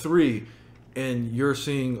in 03 and you're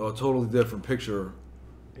seeing a totally different picture.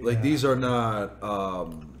 Like these are not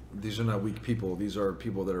weak people. These are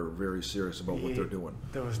people that are very serious about what they're doing.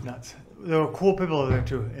 That was nuts. There were cool people over there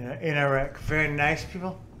too in Iraq. Very nice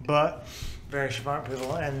people, but very smart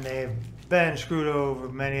people, and they've been screwed over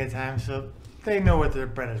many a time, so they know what their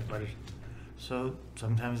bread is buttered. So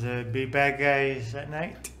sometimes they'd be bad guys at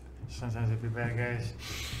night. Sometimes they'd be bad guys,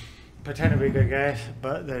 pretend to be good guys,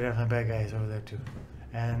 but they're definitely bad guys over there too.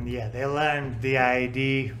 And yeah, they learned the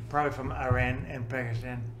IED probably from Iran and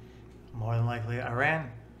Pakistan. More than likely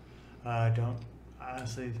Iran. I don't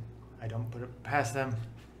put it past them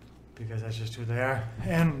because that's just who they are.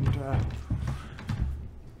 And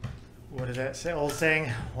what is that old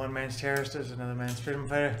saying? One man's terrorist is another man's freedom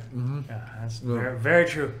fighter. Mm-hmm. Yeah, that's very, very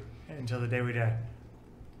true. Until the day we die.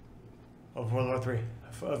 Of World War III,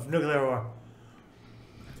 of nuclear war.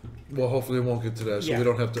 Well, hopefully it won't get to that, so we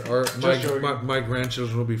don't have to. My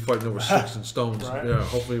grandchildren will be fighting over sticks and stones. Right. Yeah,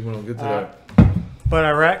 hopefully we don't get to that. But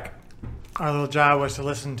Iraq, our little job was to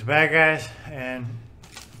listen to bad guys and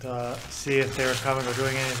to see if they were coming or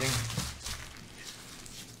doing anything.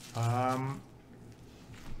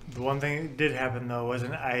 The one thing that did happen though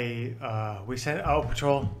wasn't we sent out a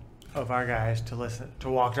patrol of our guys to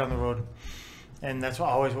walk down the road. And that's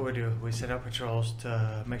always what we do. We set up patrols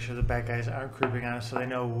to make sure the bad guys aren't creeping on us so they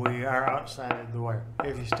know we are outside the wire.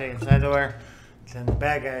 If you stay inside the wire, then the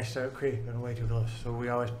bad guys start creeping way too close. So we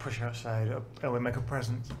always push outside and we make a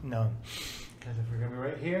presence known. Because if we're going to be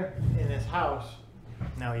right here in this house,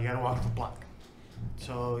 now you got to walk the block.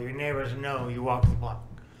 So your neighbors know you walk the block.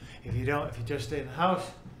 If you don't, if you just stay in the house,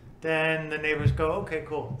 then the neighbors go, okay,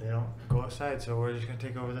 cool. They don't go outside, so we're just going to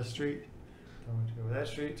take over the street. Then we're going to go over that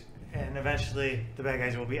street. And eventually, the bad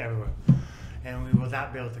guys will be everywhere. And we will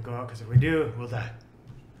not be able to go out, because if we do, we'll die.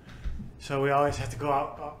 So we always have to go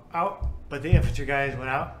out. But the infantry guys went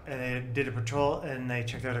out, and they did a patrol, and they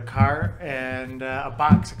checked out a car, and a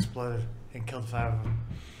box exploded and killed 5 of them.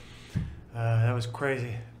 That was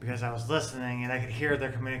crazy, because I was listening, and I could hear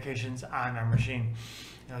their communications on our machine.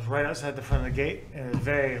 And I was right outside the front of the gate, and it was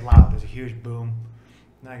very loud. There was a huge boom.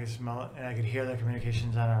 And I could smell it, and I could hear their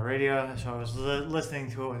communications on our radio. So I was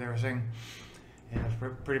listening to what they were saying, and it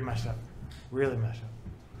was pretty messed up, really messed up.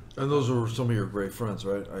 And those were some of your great friends,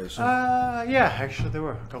 right? I assume. Yeah, actually they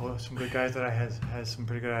were some good guys that I had some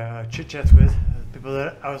pretty good chit chats with. People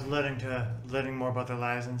that I was learning more about their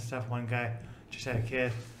lives and stuff. One guy just had a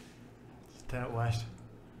kid, Lieutenant West.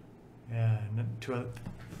 Yeah, and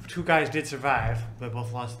two guys did survive. They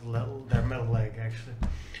both lost their middle leg actually.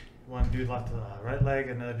 One dude lost the right leg,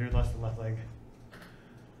 and another dude lost the left leg.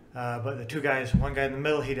 But the two guys, one guy in the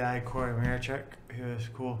middle, he died, Corey Miracek. He was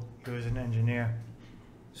cool. He was an engineer.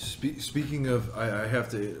 Speaking of, I have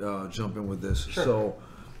to jump in with this. Sure. So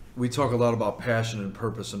we talk a lot about passion and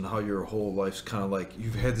purpose and how your whole life's kind of like,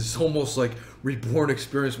 you've had this almost like reborn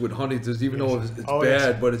experience with Huntington's, even though it's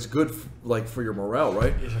bad, but it's good for your morale,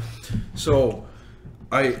 right? Yes, sir. So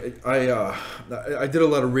I did a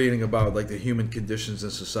lot of reading about like the human conditions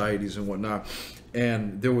and societies and whatnot,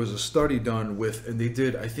 and there was a study done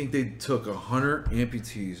I think they took 100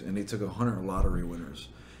 amputees and they took 100 lottery winners,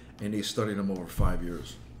 and they studied them over 5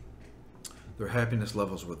 years. Their happiness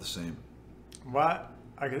levels were the same. What?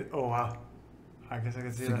 Oh wow! I guess I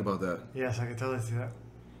can see that. Think about that. Yes, I can totally see that.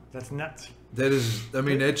 That's nuts. That is, I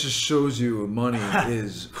mean, that just shows you money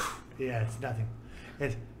is. Yeah, it's nothing.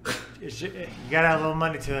 You gotta have a little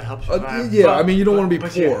money to help survive. Yeah, I mean, you don't want to be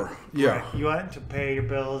poor. Yeah. Right. You want to pay your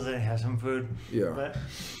bills and have some food. Yeah. But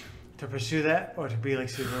to pursue that or to be like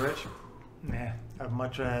super rich, nah. I'd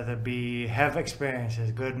much rather have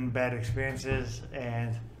experiences, good and bad experiences,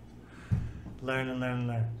 and learn and learn and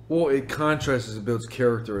learn. Well, it contrasts and builds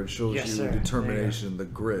character and shows you determination, the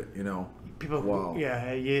grit, you know. People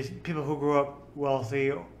people who grew up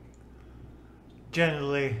wealthy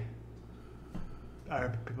generally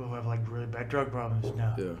are people who have like really bad drug problems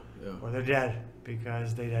now. Yeah, yeah. Or they're dead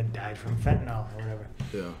because they died from fentanyl or whatever.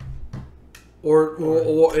 Yeah. Or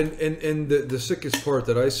and the sickest part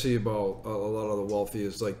that I see about a lot of the wealthy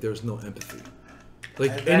is like there's no empathy.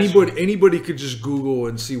 Like anybody could just Google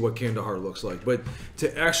and see what Kandahar looks like, but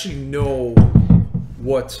to actually know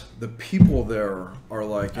what the people there are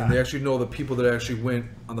like, and they actually know the people that actually went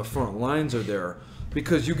on the front lines are there,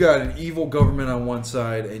 Because you got an evil government on one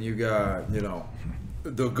side, and you got, you know,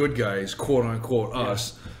 the good guys, quote unquote,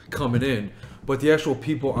 us, coming in. But the actual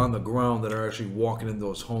people on the ground that are actually walking in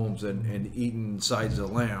those homes and eating sides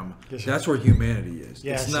of lamb, that's where humanity is.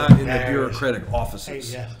 Yes, it's not in the bureaucratic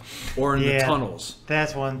offices or in the tunnels.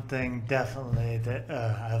 That's one thing definitely that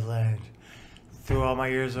I've learned through all my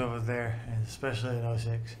years over there, and especially in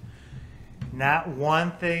 06. Not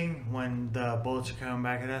one thing when the bullets are coming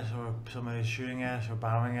back at us or somebody's shooting at us or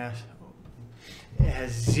bombing us. It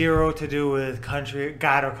has zero to do with country,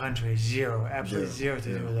 God or country. Zero. Absolutely zero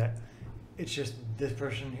to do with that. It's just this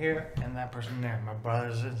person here and that person there. My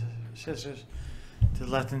brothers and sisters to the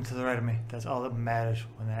left and to the right of me. That's all that matters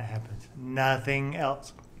when that happens. Nothing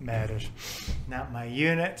else matters. Not my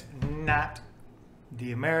unit, not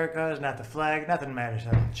the Americas, not the flag, nothing matters.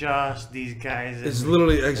 Just these guys. It's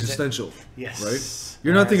literally existential. Yes. Right?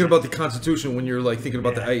 You're not thinking about the Constitution when you're like thinking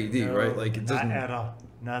about the IED, right? Like it doesn't. Not at all.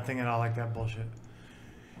 Nothing at all like that bullshit.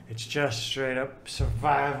 It's just straight up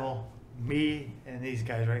survival. Me and these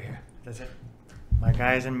guys right here. That's it. My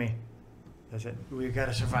guys and me. That's it. We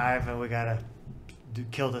gotta survive, and we gotta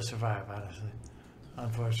kill to survive. Honestly,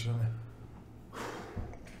 unfortunately.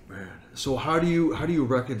 Man. So how do you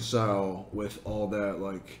reconcile with all that?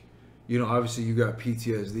 Like, you know, obviously you got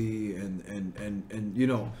PTSD and you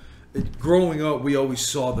know, growing up we always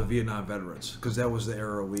saw the Vietnam veterans because that was the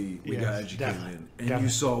era we got educated in, and you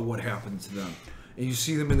saw what happened to them. And you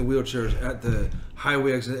see them in the wheelchairs at the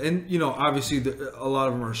highway exit. And, you know, obviously a lot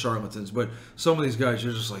of them are charlatans. But some of these guys,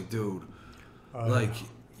 you're just like, dude, like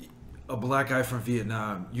a black guy from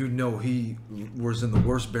Vietnam, you know he was in the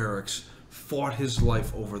worst barracks, fought his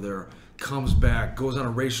life over there, comes back, goes on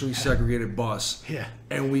a racially segregated bus,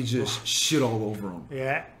 and we just shit all over him.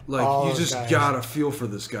 Yeah. Like, you just gotta feel for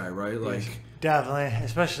this guy, right? Like, definitely.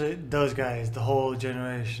 Especially those guys, the whole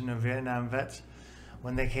generation of Vietnam vets.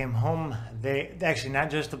 When they came home, they actually not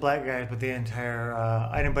just the black guys, but the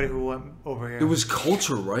entire anybody who went over here. It was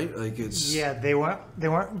culture, right? Like it's they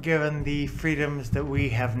weren't given the freedoms that we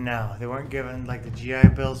have now. They weren't given like the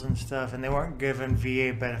GI Bills and stuff, and they weren't given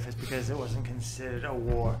VA benefits because it wasn't considered a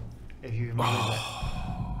war. If you remember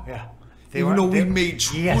that, Even though we made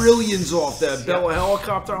trillions off that Bell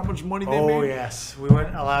helicopter, how much money they made? Oh yes, we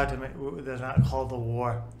weren't allowed to make. They're not called a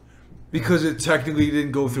war. Because it technically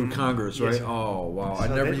didn't go through Congress, right? Yes, oh, wow. So I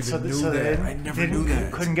never even knew that. I never knew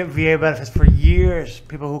that. Couldn't get VA benefits for years.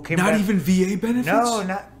 People who came back. Not even VA benefits? No,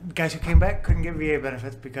 not guys who came back couldn't get VA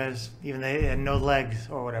benefits because even they had no legs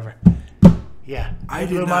or whatever. Yeah. I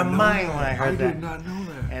blew my mind when I heard that. I did not know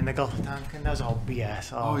that. And the Gulf of Tonkin, that was all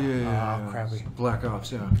BS. All, crappy. Black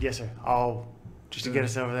Ops, yeah. Yes, sir. All just to get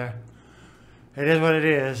us over there. It is what it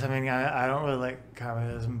is. I mean, I don't really like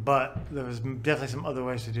communism, but there was definitely some other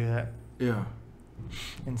ways to do that. Yeah.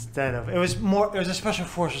 Instead of it was a special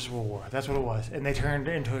forces war. That's what it was, and they turned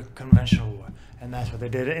it into a conventional war, and that's what they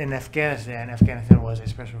did in Afghanistan. Afghanistan was a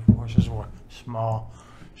special forces war, small,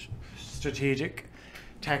 strategic,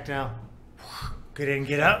 tactile. Get in,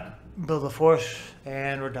 get out, build a force,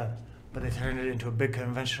 and we're done. But they turned it into a big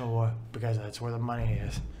conventional war because that's where the money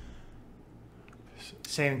is.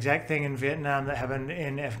 Same exact thing in Vietnam that happened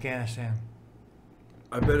in Afghanistan.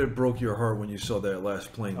 I bet it broke your heart when you saw that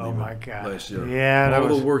last plane leave last year. Yeah, all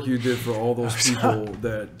the work you did for all those people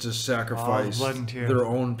that just sacrificed their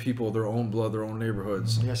own people, their own blood, their own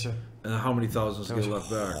neighborhoods. Yes, sir. And how many thousands get left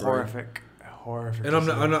back? Horrific, horrific. And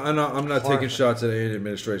I'm not taking shots at any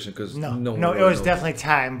administration because no, it was definitely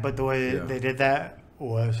time. But the way they did that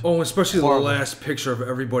was especially horrible. the last picture of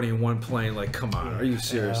everybody in one plane. Like, come on, are you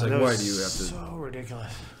serious? Like, why do you have to? So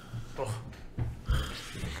ridiculous. Oh.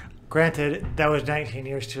 Granted, that was 19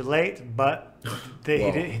 years too late, but they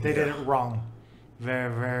did it wrong. Very,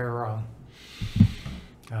 very wrong.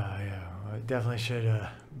 I definitely should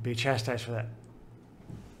be chastised for that.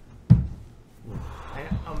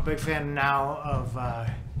 I'm a big fan now of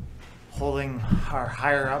holding our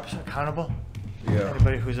higher-ups accountable. Yeah.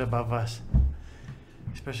 Anybody who's above us,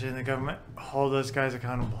 especially in the government, hold those guys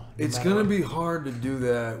accountable. It's going to be hard to do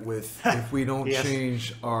that if we don't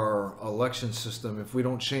change our election system. If we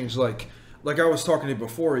don't change, like I was talking to you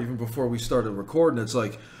before, even before we started recording, it's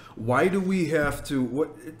like, why do we have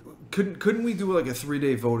to? Couldn't we do like a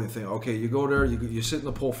 3-day voting thing? Okay, you go there, you sit in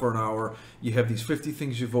the poll for an hour, you have these 50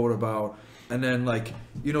 things you vote about. And then, like,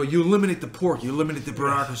 you know, you eliminate the pork, you eliminate the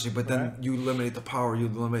bureaucracy, but then you eliminate the power, you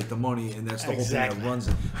eliminate the money, and that's the whole thing that runs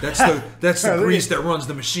it. That's the grease that runs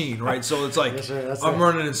the machine, right? So it's like, I'm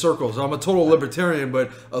running in circles. I'm a total libertarian,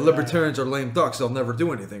 but libertarians are lame ducks. They'll never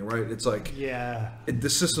do anything, right? It's like, the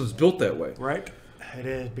system's built that way. Right. It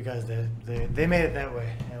is because they made it that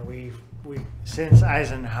way, and we since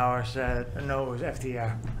Eisenhower said, no, it was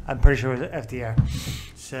FDR. I'm pretty sure it was FDR.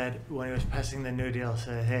 Said when he was passing the New Deal,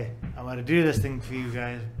 said, "Hey, I'm going to do this thing for you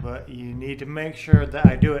guys, but you need to make sure that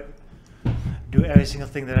I do it. Do every single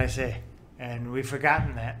thing that I say." And we've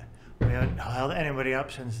forgotten that. We haven't held anybody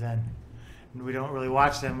up since then. We don't really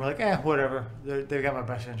watch them. We're like, whatever. They've got my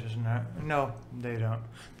best interest in that. No, they don't.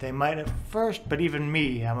 They might at first, but even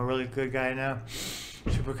me, I'm a really good guy now.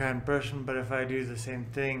 Super kind person, but if I do the same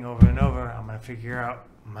thing over and over, I'm going to figure out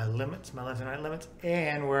my limits, my left and right limits,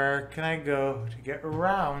 and where can I go to get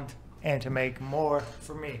around and to make more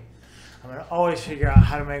for me. I'm going to always figure out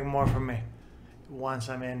how to make more for me. Once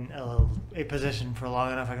I'm in a position for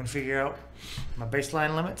long enough, I can figure out my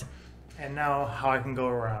baseline limits and now how I can go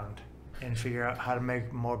around and figure out how to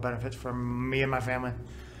make more benefits for me and my family.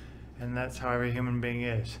 And that's how every human being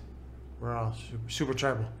is. We're all super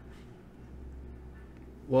tribal.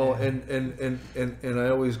 Well, and I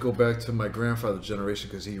always go back to my grandfather's generation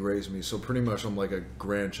because he raised me. So pretty much I'm like a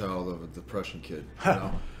grandchild of a Depression kid, you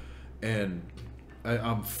know. And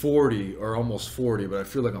I'm 40 or almost 40, but I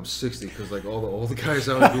feel like I'm 60 because like all the guys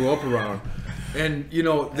I grew up around, and you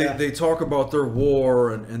know they talk about their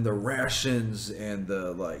war and the rations and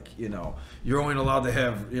the like, you know, you're only allowed to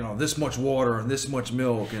have, you know, this much water and this much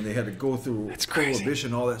milk, and they had to go through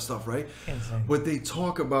prohibition, all that stuff, right? Insane. But they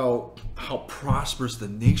talk about how prosperous the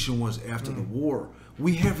nation was after the war.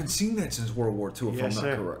 We haven't seen that since World War II, if I'm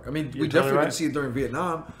not correct. I mean, we definitely didn't see it during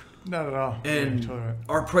Vietnam. Not at all. And totally right.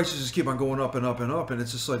 our prices just keep on going up and up and up, and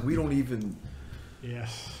it's just like we don't even.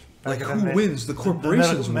 Yes. Like who wins? The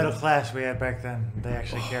corporations. The middle class we had back then, they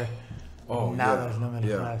actually cared. Oh, now yeah. there's no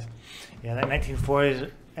middle class. Yeah, that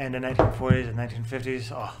 1940s and the 1940s and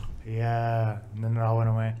 1950s. Oh, yeah. And then it all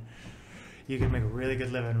went away. You could make a really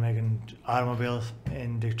good living making automobiles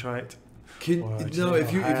in Detroit. If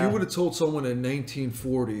you would have told someone in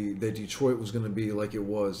 1940 that Detroit was going to be like it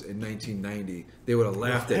was in 1990, they would have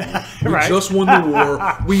laughed at you. We just won the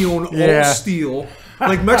war. We own all steel.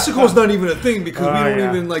 Like Mexico's not even a thing because we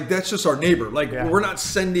don't even like. That's just our neighbor. Like we're not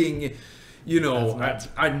sending, you know,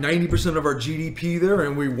 90% of our GDP there,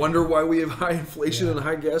 and we wonder why we have high inflation and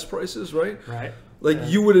high gas prices, right? Right. Like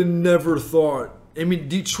you would have never thought. I mean,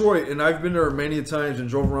 Detroit, and I've been there many times and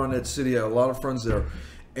drove around that city. I had a lot of friends there.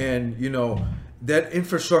 And, you know, that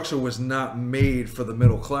infrastructure was not made for the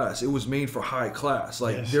middle class. It was made for high class.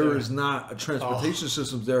 Like, there is not a transportation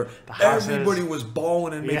system there. Everybody was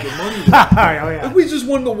balling and making money there. Like, we just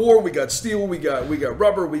won the war. We got steel. We got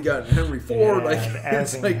rubber. We got Henry Ford. Like,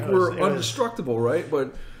 it's like we're indestructible, right?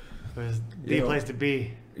 But it was the place to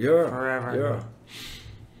be forever. Yeah.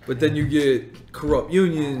 But then you get corrupt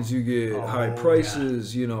unions. You get high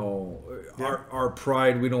prices, you know. Our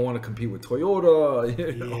pride, we don't want to compete with Toyota.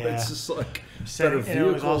 You know, it's just like better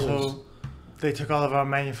vehicles. It was also, they took all of our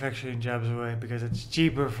manufacturing jobs away because it's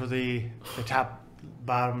cheaper for the top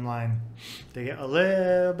bottom line. They get a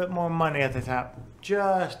little bit more money at the top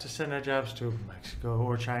just to send their jobs to Mexico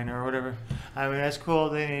or China or whatever. I mean, that's cool.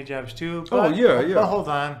 They need jobs too. But, but hold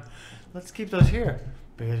on. Let's keep those here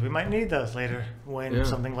because we might need those later when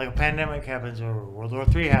something like a pandemic happens or World War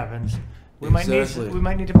III happens. We might need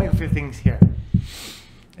to make a few things here,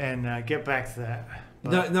 and get back to that.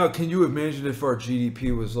 Now, can you imagine if our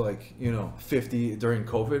GDP was like 50 during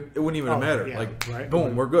COVID? It wouldn't even matter.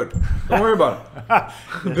 Boom, we're good. Don't worry about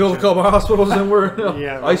it. Build a couple of hospitals and we're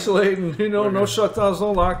isolating. No shutdowns,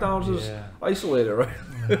 no lockdowns, just isolated. Right?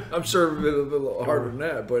 Yeah. I'm sure it would have been a little harder than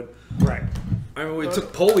that, but I mean, we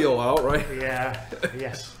took polio out, right? Yeah.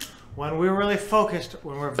 Yes. When we're really focused,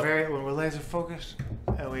 when we're laser focused,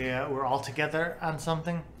 and we're all together on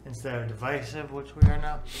something instead of divisive, which we are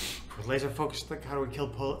now. We're laser focused, like how we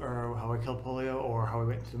killed polio, or how we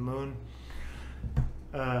went to the moon.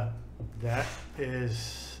 That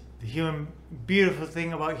is the beautiful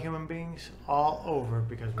thing about human beings all over,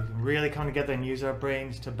 because we can really come together and use our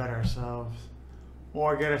brains to better ourselves,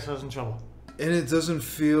 or get ourselves in trouble. And it doesn't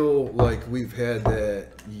feel like we've had that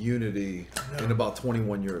unity in about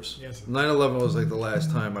 21 years. Yes. 9/11 was like the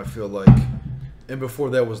last time I feel like, and before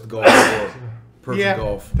that was the Gulf War, Persian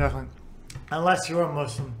Gulf. Definitely. Unless you were a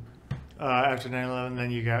Muslim after 9/11,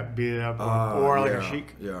 then you got beat up, or like a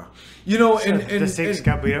sheik. Yeah. You know, so and the Sikhs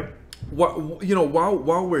got beat up. While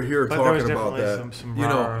we're here talking about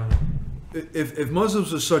that, if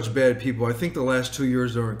Muslims are such bad people, I think the last 2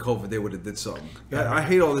 years during COVID they would have did something. I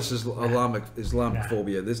hate all this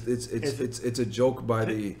Islamophobia. It's a joke by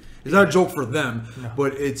the. It's not a joke for them,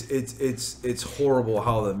 but it's horrible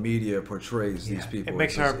how the media portrays these people. It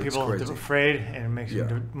makes our people afraid, and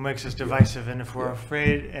it makes us divisive. And if we're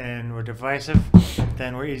afraid and we're divisive,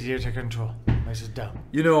 then we're easier to control. This is dumb.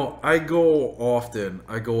 You know, I go up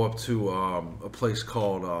to a place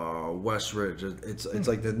called West Ridge. It's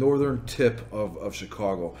like the northern tip of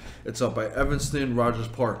Chicago. It's up by Evanston, Rogers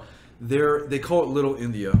Park. They call it Little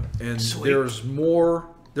India, and Sweet.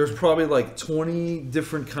 there's probably like 20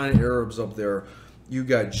 different kind of Arabs up there. You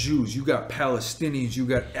got Jews, you got Palestinians, you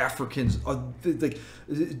got Africans, like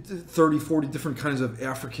 30, 40 different kinds of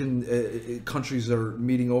African countries that are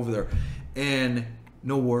meeting over there. And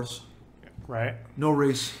no wars. Right. No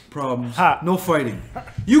race problems. Ha. No fighting.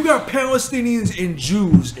 You got Palestinians and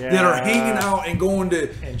Jews that are hanging out and going to...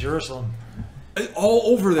 In Jerusalem.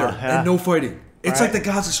 All over there. Yeah. And no fighting. It's Right. like the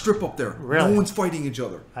Gaza Strip up there. Really? No one's fighting each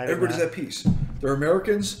other. I didn't Everybody's know. at peace. They're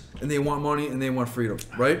Americans, and they want money, and they want freedom.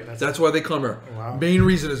 Right? That's why they come here. Wow. Main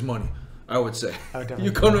reason is money, I would say. would definitely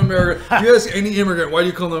You come to America. You ask any immigrant, why do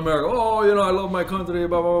you come to America? Oh, I love my country,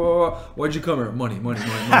 blah, blah, blah, blah. Why'd you come here? Money.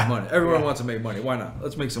 Everyone wants to make money. Why not?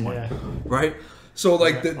 Let's make some money. Yeah. Right? So,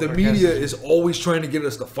 like, the Over media guesses. is always trying to get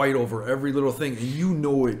us to fight over every little thing, and you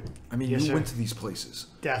know it. I mean, Yes, you sir. went to these places.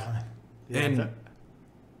 Definitely. Yeah, And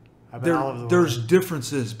I've been all over the there's world.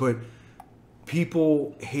 differences, but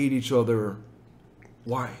people hate each other.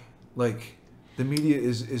 Why? Like, the media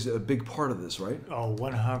is a big part of this, right? Oh,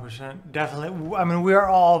 100%. Definitely. I mean, we are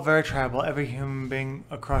all very tribal. Every human being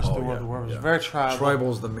across the world is very tribal.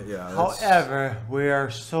 Tribal's that's- However, we are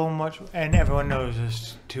so much, and everyone knows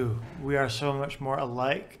this too, we are so much more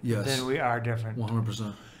alike Yes. than we are different.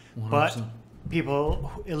 100%. 100%. But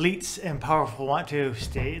people, elites and powerful, want to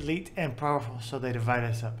stay elite and powerful, so they divide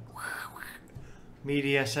us up.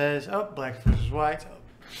 Media says, oh, blacks versus whites,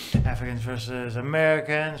 Africans versus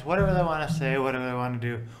Americans, whatever they want to say, whatever they want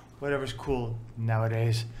to do, whatever's cool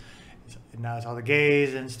nowadays. Now it's all the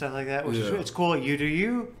gays and stuff like that, which is Yeah. it's cool. You do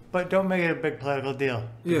you, but don't make it a big political deal.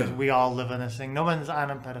 Because Yeah. we all live on this thing. No one's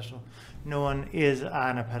on a pedestal. No one is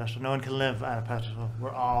on a pedestal. No one can live on a pedestal.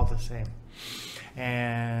 We're all the same.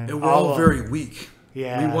 And we're all very weak.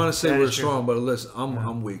 Yeah, We want to say that we're is true. strong, but listen,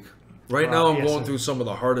 I'm weak. Right Well, now, I'm yes, going sir. through some of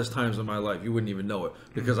the hardest times of my life. You wouldn't even know it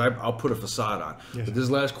because I'll put a facade on. Yes, But sir. this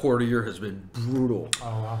last quarter year has been brutal Oh,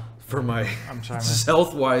 wow. for my I'm sorry, just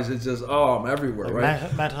health-wise. It's just I'm everywhere, Like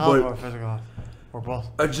right? mental health But- or physical health? Or both?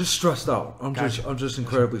 I'm just stressed out. I'm Gotcha. just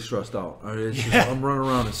incredibly stressed out. I mean, it's just, Yeah. I'm running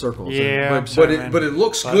around in circles. Yeah, I'm but sorry, man. it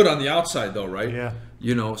looks But- good on the outside though, right? Yeah.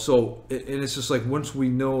 You know, so and it's just like once we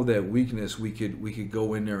know that weakness, we could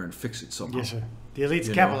go in there and fix it somehow. Yes, sir. The elites You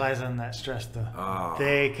know? capitalize on that stress, though. Ah,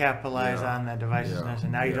 They capitalize yeah, on that divisiveness, yeah,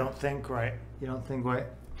 and now you yeah. don't think right. You don't think right.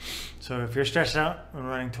 So if you're stressed out and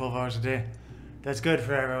running 12 hours a day, that's good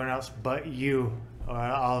for everyone else, but you, or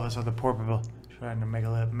all of us, are the poor people trying to make a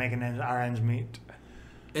live, making our ends meet.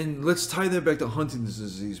 And let's tie that back to Huntington's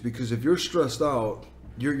disease because if you're stressed out,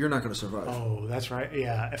 you're not going to survive. Oh, that's right.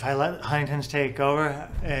 Yeah. If I let Huntington's take over,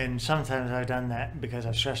 and sometimes I've done that because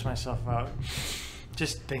I've stressed myself out,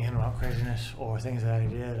 just thinking about craziness or things that I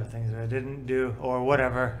did or things that I didn't do or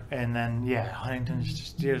whatever, and then Huntington's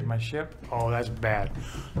just steers my ship. Oh, that's bad.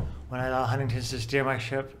 When I allow Huntington's to steer my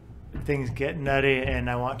ship, things get nutty, and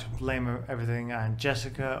I want to blame everything on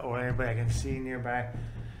Jessica or anybody I can see nearby.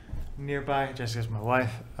 Jessica's my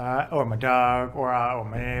wife, or my dog, or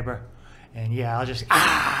my neighbor. And I'll just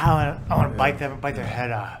I want to bite their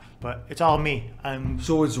head off. But it's all me.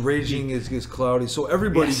 So it's raging, it's cloudy. So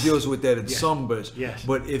everybody Yes. deals with that in Yes. some bits. Yes.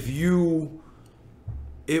 But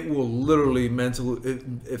it will literally mentally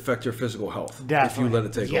affect your physical health Definitely. if you let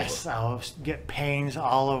it take Yes, over. I'll get pains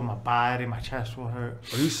all over my body. My chest will hurt.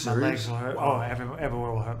 Are you My serious? legs will hurt. Wow. Oh,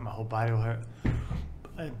 everywhere will hurt. My whole body will hurt.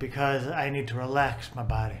 Because I need to relax my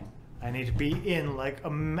body. I need to be in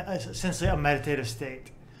essentially a meditative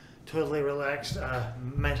state, totally relaxed,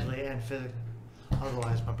 mentally and physically.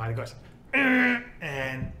 Otherwise, my body goes,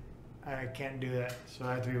 and I can't do that. So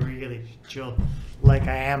I have to be really chill, like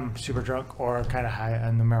I am super drunk or kind of high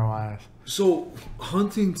on the marijuana. So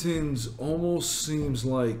Huntington's almost seems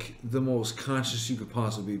like the most conscious you could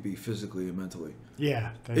possibly be physically and mentally.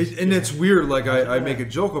 Yeah. It's weird. Like I make a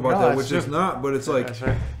joke about No, that, that's which is true. not. But it's like That's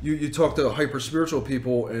right. you talk to hyper spiritual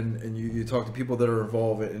people and you talk to people that are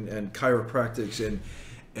involved in chiropractics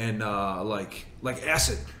and like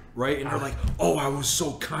acid. Right? And they're like, oh, I was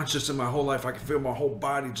so conscious in my whole life. I could feel my whole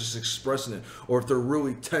body just expressing it. Or if they're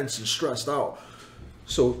really tense and stressed out.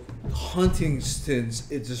 So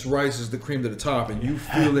Huntington's, it just rises the cream to the top, and you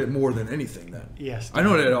feel it more than anything then. Yes. I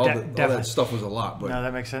know that all Definitely. that stuff was a lot, but No,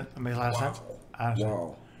 that makes sense. That makes a lot of sense. Honestly.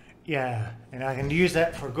 wow. Yeah, and I can use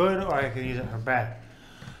that for good or I can use it for bad.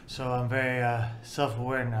 So I'm very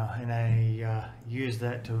self-aware now, and I use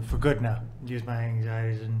that for good now. Use my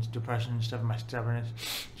anxieties and depression and stuff, my stubbornness.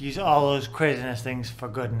 Use all those craziness things for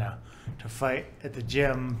good now. To fight at the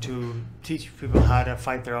gym, to teach people how to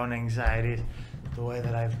fight their own anxieties, the way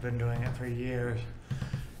that I've been doing it for years.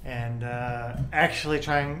 And actually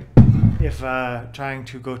trying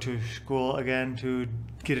to go to school again to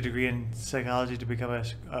get a degree in psychology, to become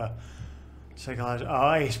a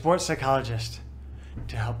sports psychologist,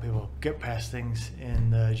 to help people get past things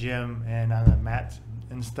in the gym and on the mats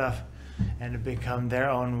and stuff, and to become their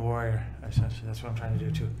own warrior. Essentially, that's what I'm trying to do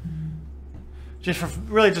too. Just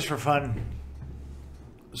for fun.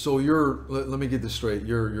 So let me get this straight.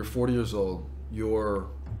 You're 40 years old. You're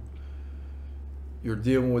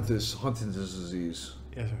dealing with this Huntington's disease.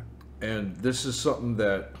 Yes, sir. And this is something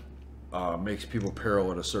that makes people peril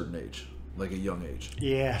at a certain age, like a young age.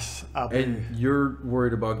 Yes. And you're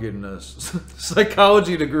worried about getting a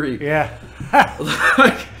psychology degree. Yeah.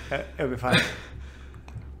 It'll be fine.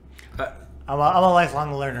 I'm a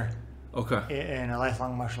lifelong learner. Okay. And a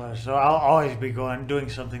lifelong martial artist. So I'll always be doing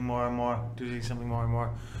something more and more,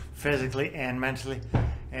 physically and mentally.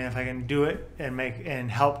 And if I can do it and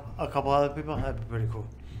help a couple other people, that'd be pretty cool.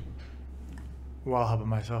 While helping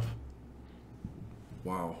myself.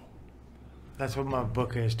 Wow. That's what my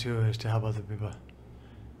book is too, is to help other people.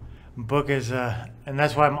 Book is, and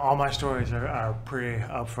that's why all my stories are pretty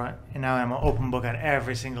upfront. And now I'm an open book on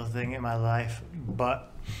every single thing in my life.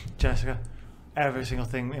 But, Jessica, every single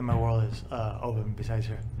thing in my world is open besides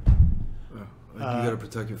her. You got to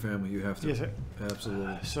protect your family. You have to. Yes, sir.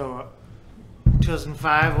 Absolutely. So,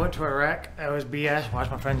 2005, went to Iraq. I was BS,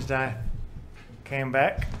 watched my friends die. Came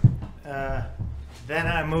back. Then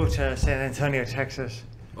I moved to San Antonio, Texas.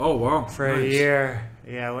 Oh, wow. For a year.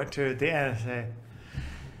 Yeah, I went to the NSA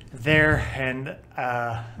there, and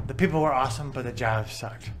the people were awesome, but the job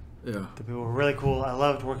sucked. Yeah. The people were really cool. I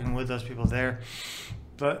loved working with those people there,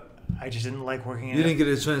 but I just didn't like working in. You didn't get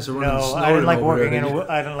a chance to run. No, I didn't like working in.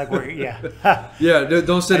 I didn't like working. Yeah. Yeah.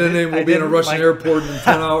 Don't say that name. We'll be in a Russian airport in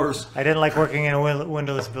 10 hours. I didn't like working in a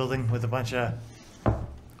windowless building with a bunch of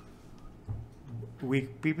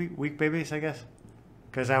weak babies, I guess,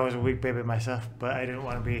 because I was a weak baby myself. But I didn't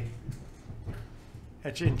want to be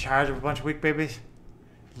in charge of a bunch of weak babies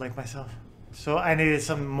like myself. So I needed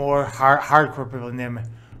some more hardcore people near me.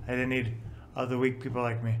 I didn't need other weak people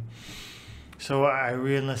like me. So I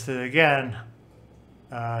re-enlisted again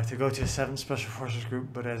to go to the 7th Special Forces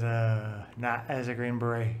Group, but not as a Green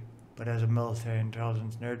Beret, but as a military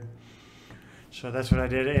intelligence nerd. So that's what I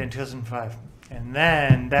did in 2005. And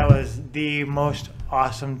then that was the most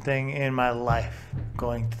awesome thing in my life,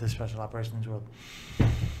 going to the Special Operations world.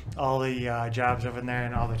 All the jobs over there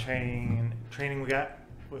and all the training we got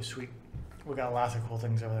was sweet. We got lots of cool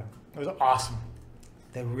things over there. It was awesome.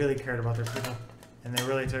 They really cared about their people, and they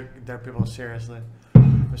really took their people seriously.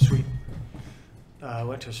 It was sweet.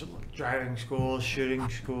 Went to driving schools, shooting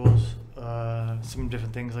schools, some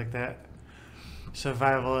different things like that.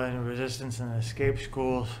 Survival and resistance and escape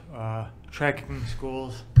schools, trekking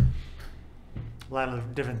schools, a lot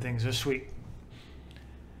of different things. It was sweet.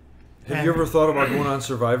 Have you ever thought about going on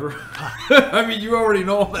Survivor? I mean, you already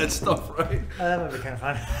know all that stuff, right? That would be kind of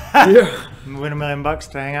fun. Yeah. Win $1 million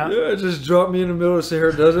to hang out. Yeah, just drop me in the middle of the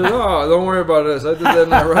Sahara Desert. Oh, don't worry about this. I did that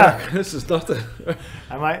in Iraq. This is nothing.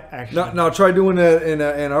 I might actually. Now try doing that in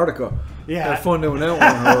Antarctica. Yeah. Have fun doing that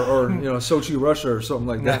one, or Sochi, Russia, or something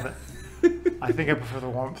like that. I think I prefer the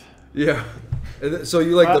warmth. Yeah. So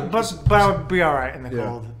you like but I would be all right in the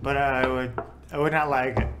cold. But I would not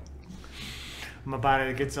like it. My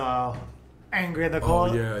body gets all angry in the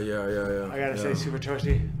cold. Oh yeah. I gotta say, super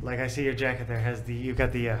toasty. Like I see your jacket there you've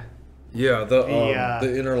got the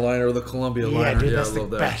the inner liner, the Columbia liner. Dude, yeah, that's I the love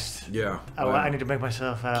that. best. Yeah. I need to make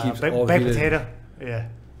myself Keeps baked all heated. potato. Yeah.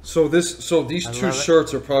 So these two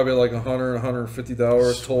shirts are probably like $100,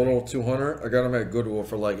 $150 total, $200. I got them at Goodwill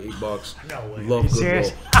for like $8. No way. Love Goodwill.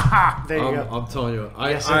 Serious? There you go. I'm telling you,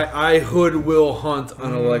 Yes, I Goodwill hunt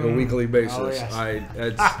on a weekly basis. Oh, yes.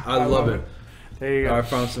 I love it. There you go. I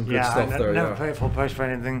found some good stuff there. Never paid full price for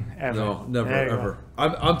anything ever. No, never there you ever. Go.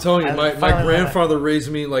 I'm telling you, my finally grandfather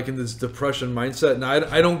raised me like in this depression mindset, and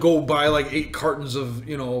I don't go buy like 8 cartons of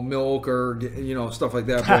milk or stuff like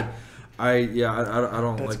that, but. I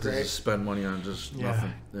don't That's like to great. just spend money on just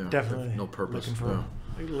nothing. Yeah, definitely. No purpose.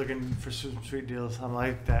 Looking for some sweet deals. I'm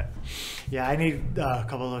like that. Yeah, I need a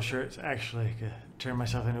couple of those shirts actually to turn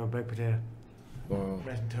myself into a baked potato. Wow.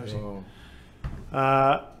 Nice and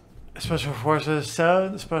toasty. Special Forces,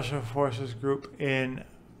 7th Special Forces Group in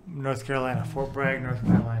North Carolina, Fort Bragg, North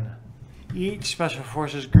Carolina. Each Special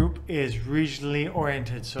Forces group is regionally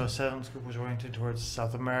oriented. So 7th Group was oriented towards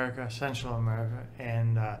South America, Central America,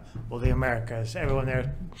 and, well, the Americas. Everyone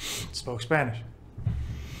there spoke Spanish.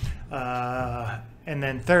 And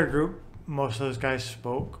then 3rd Group, most of those guys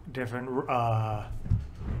spoke different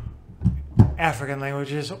African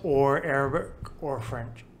languages or Arabic or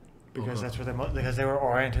French, because that's what because they were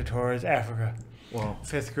oriented towards Africa. Wow.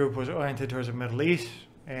 5th Group was oriented towards the Middle East,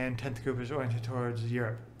 and 10th Group is oriented towards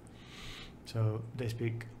Europe. So they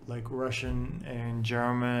speak like Russian and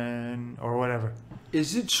German or whatever.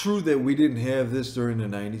 Is it true that we didn't have this during the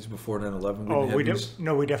 90s before 9/11? We did.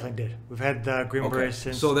 No, we definitely did. We've had the Green Berets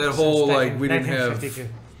since. So that whole like we didn't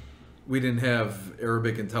have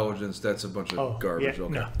Arabic intelligence. That's a bunch of garbage.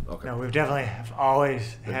 Yeah, okay. No, we've definitely have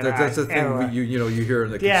always had. That's the thing you hear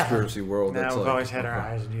in the conspiracy world. No, that's we've like, always had our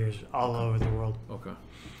eyes and ears all over the world. Okay.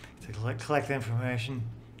 To collect information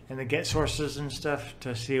and to get sources and stuff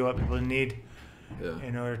to see what people need. Yeah.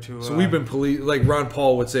 In order to. So we've been like Ron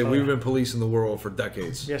Paul would say, we've been policing the world for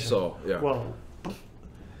decades. Yes. So yeah. Well,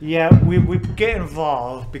 yeah, we get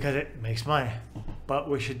involved because it makes money, but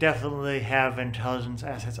we should definitely have intelligence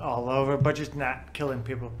assets all over, but just not killing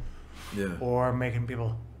people. Yeah. Or making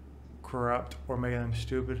people corrupt, or making them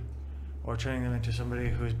stupid, or turning them into somebody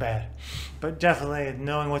who's bad. But definitely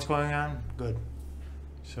knowing what's going on, good.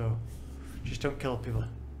 So, just don't kill people.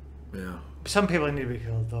 Yeah. Some people need to be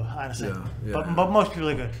killed, though, honestly. Yeah. But most people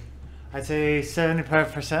are good. I'd say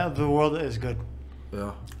 75% of the world is good.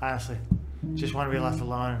 Yeah. Honestly, just want to be left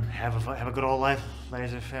alone and have a good old life,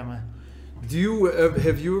 raise a family.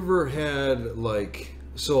 Have you ever had like?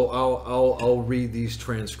 So I'll read these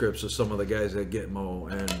transcripts of some of the guys at Gitmo,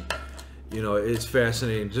 and it's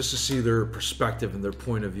fascinating just to see their perspective and their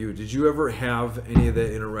point of view. Did you ever have any of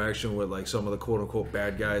that interaction with like some of the quote unquote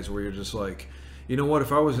bad guys where you're just like, you know what?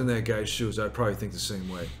 If I was in that guy's shoes, I'd probably think the same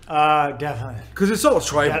way. Definitely. Because it's all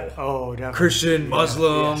tribal. Definitely. Christian,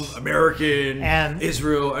 Muslim, American, and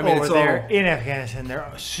Israel. I mean, it's all in Afghanistan.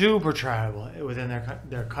 They're super tribal within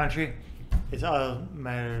their country. It's all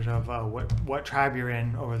matters of what tribe you're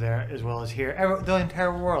in over there, as well as here. The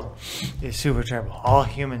entire world is super tribal. All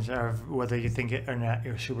humans are, whether you think it or not,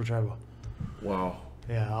 you're super tribal. Wow.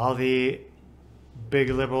 Yeah, all the big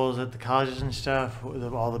liberals at the colleges and stuff,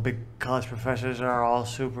 all the big college professors are all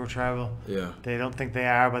super tribal. Yeah. They don't think they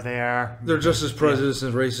are, but they are. They're just as prejudiced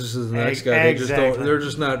and racist as the next guy. Exactly. They're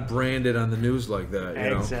just not branded on the news like that.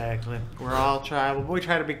 Exactly. We're all tribal, but we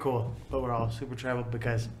try to be cool. But we're all super tribal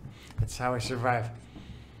because that's how we survive.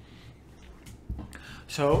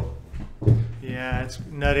 So, yeah, it's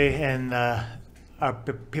nutty, and our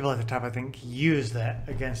people at the top, I think, use that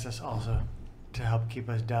against us also to help keep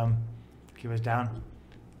us dumb. Keep us down.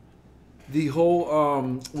 The whole,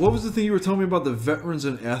 what was the thing you were telling me about the veterans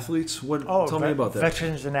and athletes? Tell me about that.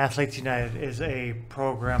 Veterans and Athletes United is a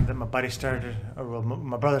program that my buddy started, or well,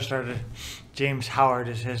 my brother started. James Howard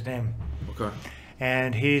is his name. Okay.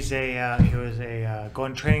 And he was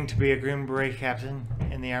going training to be a Green Beret captain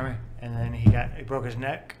in the Army, and then he broke his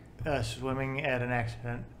neck swimming at an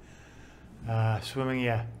accident.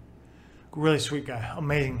 Really sweet guy,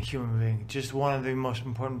 amazing human being, just one of the most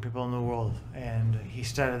important people in the world. And he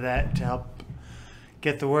started that to help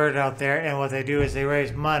get the word out there. And what they do is they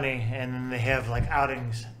raise money, and then they have like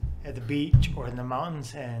outings at the beach or in the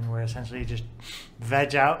mountains, and where essentially you just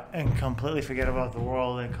veg out and completely forget about the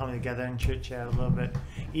world and come together and chit chat a little bit,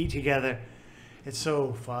 eat together. It's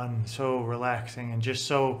so fun, so relaxing, and just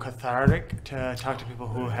so cathartic to talk to people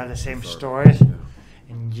who have the same stories.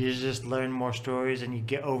 And you just learn more stories, and you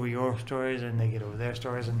get over your stories, and they get over their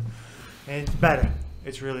stories, and it's better.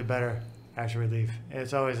 It's really better after we leave.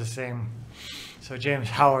 It's always the same. So James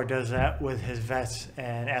Howard does that with his vets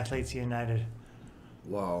and Athletes United.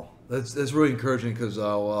 Wow, that's really encouraging, because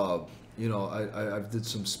I did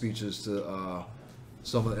some speeches to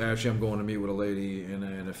actually I'm going to meet with a lady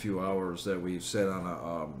in a few hours that we sat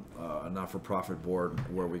on a not-for-profit board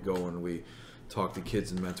where we go and we talk to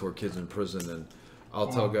kids and mentor kids in prison. And I'll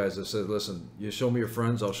tell guys, I said, listen, you show me your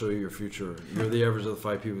friends, I'll show you your future. You're the average of the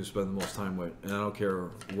 5 people you spend the most time with, and I don't care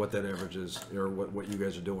what that average is or what you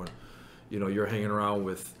guys are doing. You're hanging around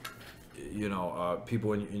with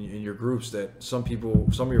people in your groups that some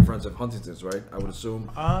of your friends have Huntington's, right? I would assume.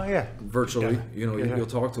 Yeah. Virtually, yeah. You'll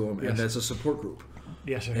talk to them, yes. and that's a support group.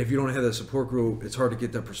 Yes, sir. And if you don't have that support group, it's hard to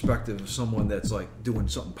get that perspective of someone that's like doing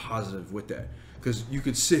something positive with that. Because you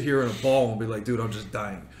could sit here in a ball and be like, dude, I'm just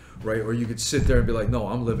dying, right? Or you could sit there and be like, no,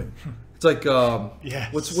 I'm living. It's like,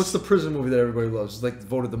 yes. What's the prison movie that everybody loves? It's like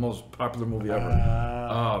voted the most popular movie ever.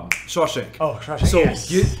 Shawshank. Oh, Shawshank. So yes.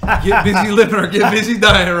 get busy living or get busy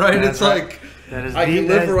dying, right? It's right. like, That is I can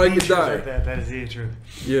live or I can die. Like that is the truth.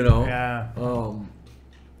 You know? Yeah.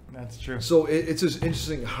 That's true. So it's just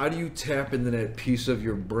interesting. How do you tap into that piece of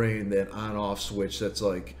your brain, that on-off switch that's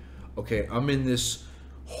like, okay, I'm in this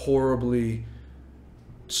horribly...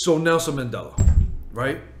 So Nelson Mandela,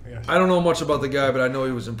 right? Yes. I don't know much about the guy, but I know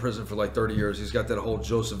he was in prison for like 30 years. He's got that whole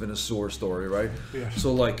Joseph in a sewer story, right? Yes.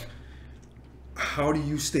 So like, how do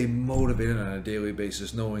you stay motivated on a daily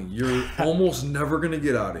basis knowing you're almost never going to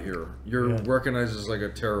get out of here? You're recognized as like a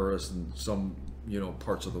terrorist in some,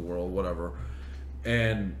 parts of the world, whatever.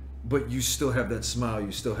 But you still have that smile,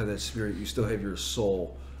 you still have that spirit, you still have your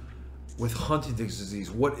soul. With Huntington's disease,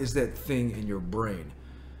 what is that thing in your brain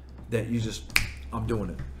that you just, I'm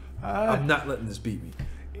doing it. I'm not letting this beat me.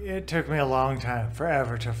 It took me a long time,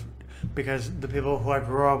 forever, because the people who I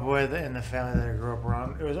grew up with and the family that I grew up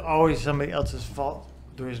around, it was always somebody else's fault,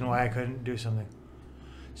 the reason why I couldn't do something.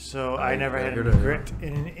 So I never had any grit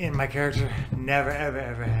in my character, never, ever,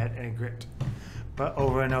 ever had any grit. But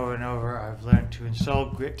over and over and over, I've learned to install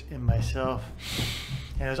grit in myself.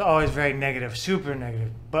 And it was always very negative, super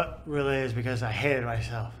negative. But really it's because I hated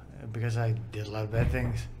myself, because I did a lot of bad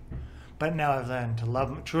things. But now I've learned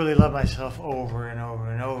to truly love myself over and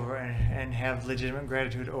over and over, and have legitimate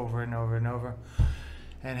gratitude over and over and over.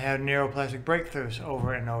 And have neuroplastic breakthroughs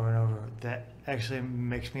over and over and over that actually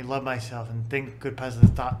makes me love myself and think good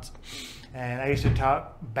positive thoughts. And I used to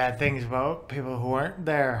talk bad things about people who weren't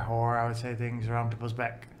there, or I would say things around people's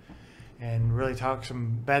back, and really talk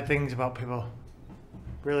some bad things about people.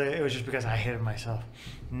 Really, it was just because I hated myself.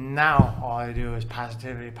 Now, all I do is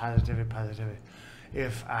positivity, positivity, positivity.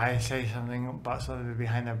 If I say something about somebody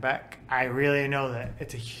behind their back, I really know that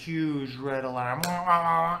it's a huge red alarm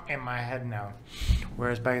in my head now.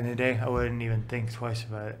 Whereas back in the day, I wouldn't even think twice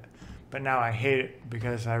about it. But now I hate it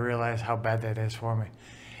because I realize how bad that is for me.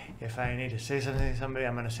 If I need to say something to somebody,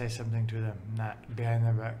 I'm going to say something to them, not behind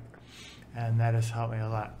their back. And that has helped me a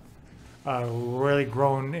lot. Really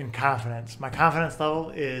grown in confidence. My confidence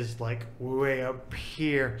level is like way up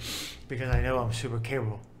here because I know I'm super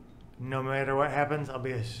capable. No matter what happens, I'll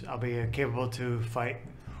be capable to fight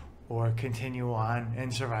or continue on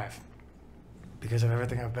and survive because of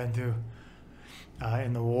everything I've been through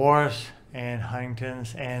in the wars and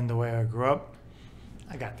Huntington's and the way I grew up.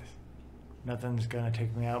 I got this. Nothing's gonna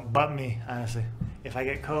take me out but me, honestly. If I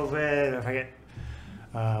get COVID, if I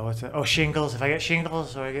get shingles. If I get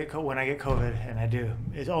shingles or when I get COVID, and I do,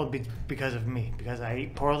 it's all because of me. Because I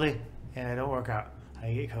eat poorly and I don't work out.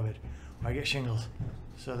 I get COVID or I get shingles.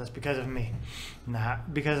 So that's because of me,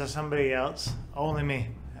 not because of somebody else. Only me.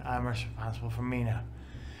 I'm responsible for me now.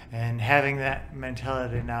 And having that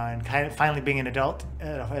mentality now, and kind of finally being an adult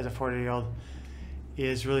as a 40-year-old,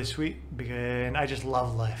 is really sweet because I just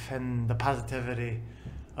love life and the positivity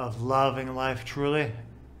of loving life truly.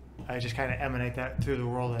 I just kind of emanate that through the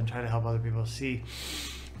world and try to help other people see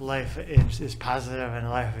life is positive and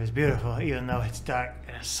life is beautiful, even though it's dark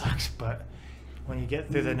and it sucks. But when you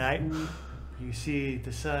get through the night, you see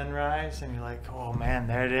the sun rise and you're like, oh man,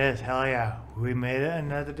 there it is. Hell yeah, we made it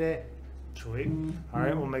another day. Sweet. All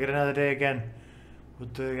right, we'll make it another day again. We'll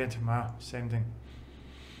do it again tomorrow. Same thing.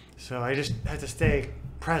 So I just have to stay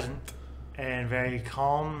present and very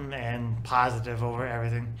calm and positive over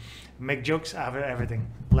everything. Make jokes out of everything.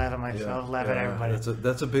 Laugh at myself, laugh at everybody.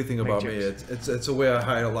 That's a big thing about me. It's a way I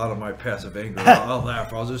hide a lot of my passive anger. I'll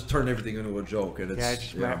laugh. I'll just turn everything into a joke. And I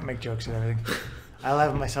just make jokes and everything. I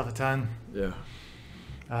laugh at myself a ton. Yeah.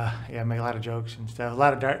 Make a lot of jokes and stuff. A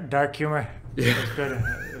lot of dark humor. Yeah. It's good.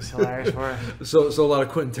 It's hilarious for us. So a lot of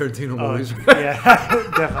Quentin Tarantino movies. Yeah,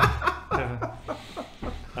 definitely.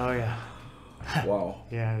 Oh yeah. Wow.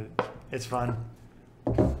 Yeah, it's fun.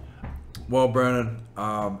 Well, Brandon,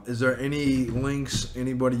 is there any links,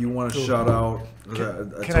 anybody you want to shout out?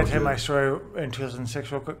 Can I tell my story in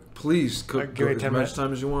 2006 real quick? Please, give me 10 minutes. As much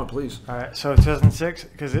time as you want, please. All right, so 2006,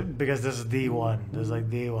 because this is the one. This is like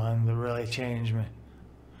the one that really changed me.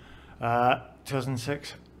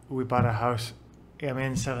 2006, we bought a house. I'm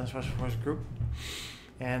in 7th Special Forces Group.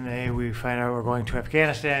 And we find out we're going to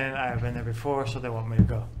Afghanistan. I've been there before, so they want me to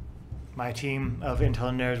go. My team of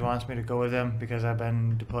intel nerds wants me to go with them because I've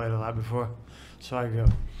been deployed a lot before, so I go.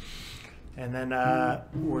 And then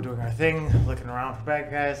we're doing our thing, looking around for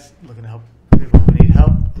bad guys, looking to help people who need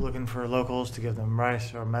help, looking for locals to give them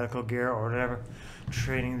rice or medical gear or whatever,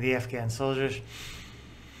 training the Afghan soldiers.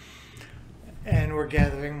 And we're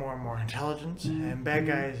gathering more and more intelligence, and bad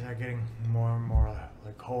guys are getting more and more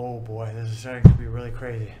like, oh boy, this is starting to be really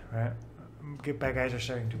crazy, right? Bad guys are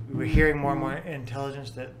starting to, we're hearing more and more intelligence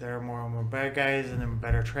that there are more and more bad guys, and they're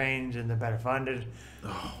better trained and they're better funded.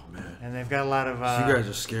 Oh man. And they've got a lot of so you guys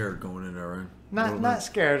are scared going in there, right? Not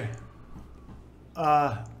scared.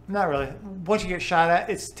 Not really. Once you get shot at,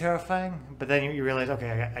 it's terrifying. But then you realize, okay,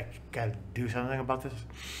 I got to do something about this.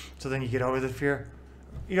 So then you get over the fear.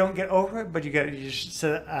 You don't get over it, but you just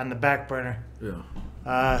sit it on the back burner.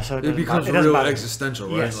 Yeah. So it becomes real existential,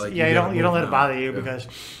 right? Yes. Like yeah. You don't let it bother you because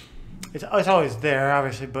it's always there,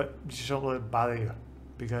 obviously, but you just don't let it bother you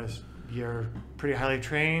because you're pretty highly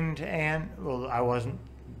trained. And well, I wasn't.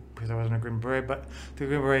 Because I wasn't a Green Beret, but the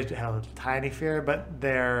Green Berets have a tiny fear, but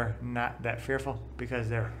they're not that fearful because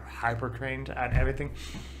they're hyper trained on everything.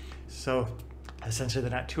 So essentially,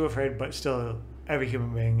 they're not too afraid, but still, every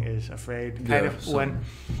human being is afraid.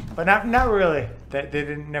 But not really.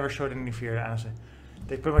 They never showed any fear. Honestly,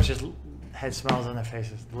 they pretty much just had smiles on their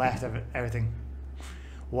faces, laughed at everything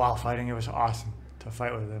while fighting. It was awesome to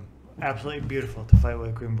fight with them. Absolutely beautiful to fight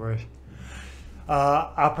with Green Berets.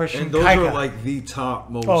 Operation and those Kaika. are like the top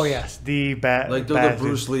most. Oh yes, the bad. Like they're the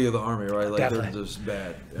Bruce Lee of the Army, right? Like Definitely. they're just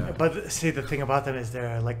bad. Yeah. But see, the thing about them is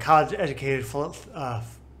they're like college educated,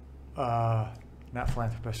 not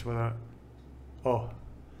philanthropists.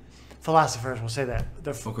 Philosophers. We'll say that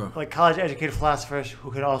they're like college educated philosophers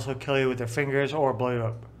who can also kill you with their fingers or blow you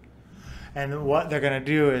up. And what they're gonna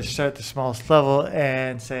do is start at the smallest level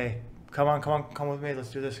and say, "Come with me, let's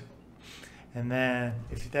do this." And then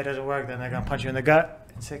if that doesn't work, then they're going to punch you in the gut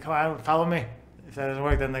and say, come on, follow me. If that doesn't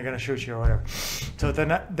work, then they're going to shoot you or whatever. So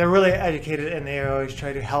they're really educated and they always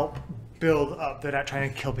try to help build up. They're not trying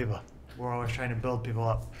to kill people. We're always trying to build people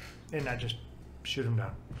up and not just shoot them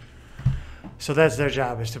down. So that's their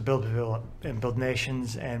job, is to build people up and build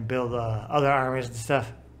nations and build other armies and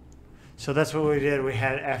stuff. So that's what we did. We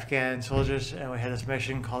had Afghan soldiers and we had this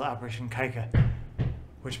mission called Operation Kaika,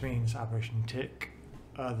 which means Operation Tick.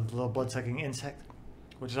 The little blood-sucking insect,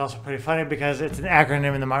 which is also pretty funny because it's an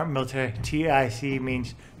acronym in the military. TIC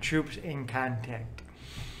means Troops in Contact.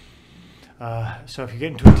 So if you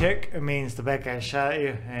get into a tick, it means the bad guy shot at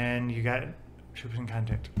you and you got troops in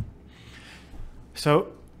contact.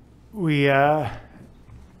 So we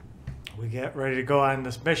get ready to go on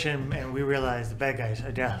this mission and we realize the bad guys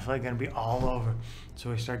are definitely going to be all over.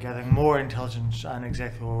 So we start gathering more intelligence on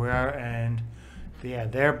exactly where we are, and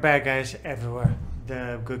there are bad guys everywhere.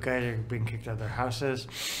 The good guys are being kicked out of their houses.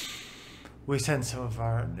 We send some of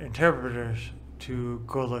our interpreters to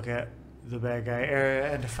go look at the bad guy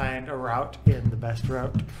area and to find a route in, the best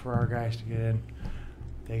route for our guys to get in.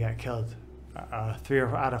 They got killed. 3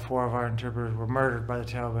 out of 4 of our interpreters were murdered by the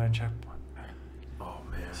Taliban checkpoint. Oh,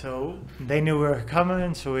 man. So they knew we were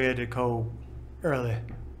coming, so we had to go early.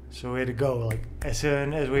 So we had to go, like, as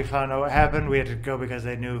soon as we found out what happened, we had to go because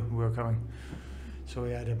they knew we were coming. So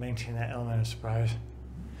we had to maintain that element of surprise.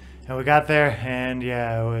 And we got there, and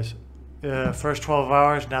it was the first 12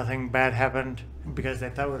 hours, nothing bad happened because they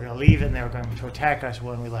thought we were going to leave and they were going to attack us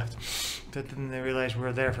when we left. But then they realized we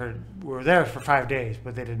were there for 5 days,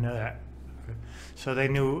 but they didn't know that. So they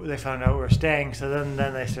found out we were staying, so then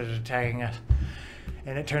they started attacking us.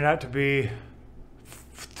 And it turned out to be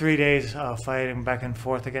 3 days of fighting back and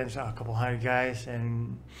forth against a couple hundred guys,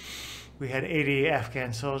 and we had 80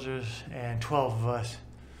 Afghan soldiers and 12 of us,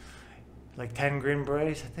 like 10 Green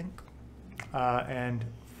Berets, I think, and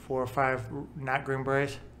 4 or 5 not Green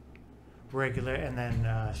Berets, regular, and then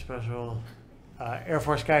special Air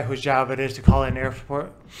Force guy whose job it is to call in air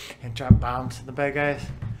support and drop bombs to the bad guys,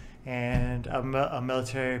 and a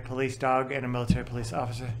military police dog and a military police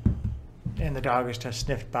officer. And the dog is to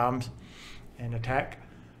sniff bombs and attack.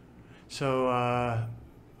 So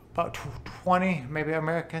about 20 maybe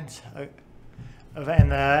Americans.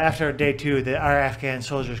 And after day 2, our Afghan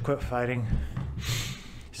soldiers quit fighting.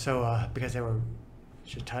 So because they were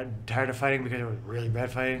just tired of fighting because it was really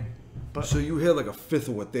bad fighting. But so you had like a fifth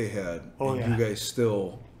of what they had. Oh, and yeah. You guys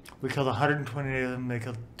still. We killed 128 of them. They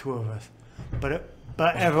killed 2 of us. But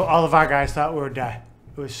all of our guys thought we would die.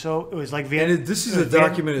 It was like Vietnam. And this is a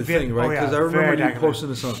documented thing, right? Because I remember you posting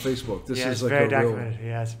this on Facebook. This is like very a documented. real.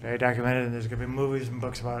 Yeah, it's very documented, and there's gonna be movies and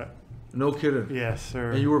books about it. No kidding. Yes,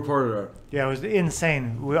 sir. And you were part of that. Yeah, it was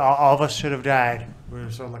insane. All of us should have died. We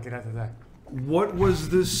were so lucky not to die. What was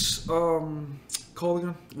this called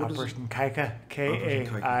again? Operation Kaika.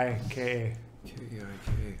 Kaika. Kaika.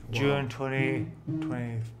 June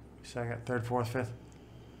 22nd, 3rd, 4th,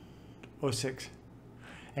 5th, 06.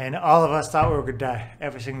 And all of us thought we were going to die.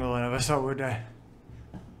 Every single one of us thought we would die.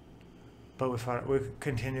 But we fought. We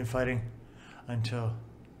continued fighting until,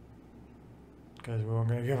 because we weren't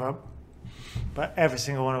going to give up. But every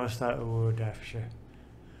single one of us thought we would die for sure.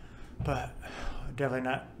 But definitely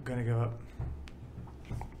not going to give up.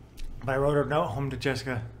 But I wrote a note home to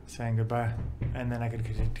Jessica saying goodbye. And then I could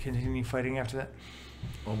continue fighting after that.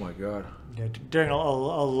 Oh my God. Yeah, during a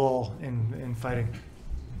lull in fighting.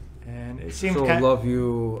 And it seemed So kind love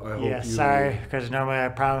you. I hope yeah, you. sorry, because normally I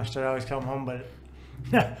promised I'd always come home, but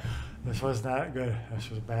this was not good. This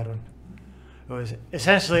was a bad one.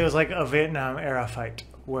 It was like a Vietnam era fight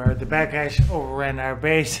where the bad guys overran our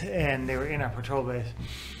base and they were in our patrol base,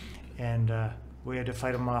 and we had to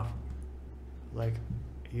fight them off, like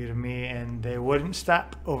you to me, and they wouldn't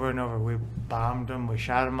stop over and over. We bombed them, we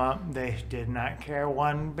shot them up. They did not care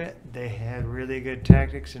one bit. They had really good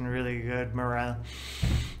tactics and really good morale.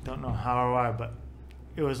 Don't know how or why, but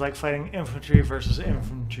it was like fighting infantry versus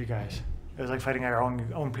infantry guys. It was like fighting our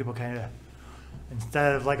own people, kind of.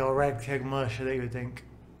 Instead of like a ragtag militia that you would think,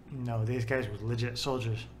 no, these guys were legit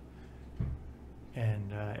soldiers.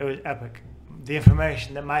 And it was epic. The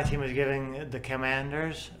information that my team was giving the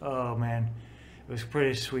commanders, oh man, it was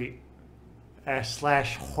pretty sweet.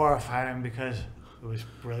 Slash horrifying, because it was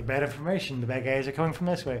really bad information. The bad guys are coming from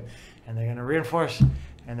this way, and they're going to reinforce,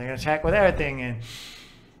 and they're going to attack with everything. And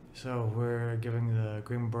so we're giving the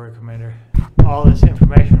Green Beret commander all this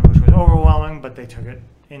information, which was overwhelming, but they took it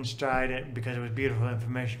in stride because it was beautiful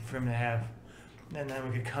information for him to have. And then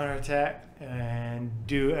we could counterattack and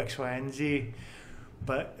do X, Y, and Z.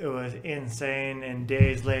 But it was insane, and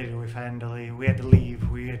days later we had to leave.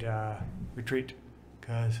 We had to retreat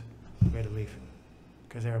because we had to leave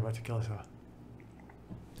because they were about to kill us all.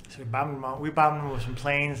 So we bombed them out. We bombed them with some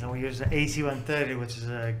planes, and we used the AC-130, which is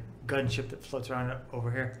a gunship that floats around over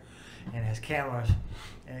here and has cameras,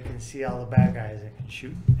 and it can see all the bad guys. It can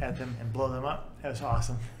shoot at them and blow them up. It was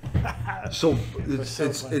awesome. So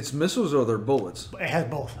It it's missiles or they're bullets? It has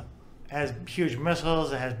both. It has huge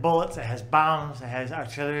missiles, it has bullets, it has bombs, it has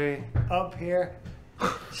artillery up here,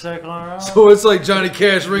 circling around. So it's like Johnny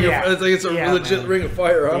Cash ring Yeah. of, it's a legit man. ring of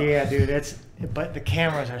fire, huh? Yeah, dude, but the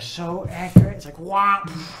cameras are so accurate. It's like, wow.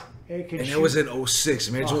 It can And shoot. it was in 06.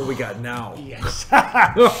 Imagine what we got now. Yes.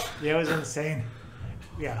 Yeah, it was insane.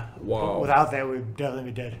 Yeah. Wow. But without that, we'd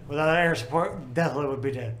definitely be dead. Without air support, definitely would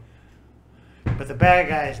be dead. But the bad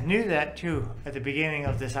guys knew that too. At the beginning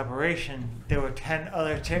of this operation, there were 10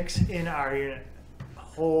 other ticks in our unit.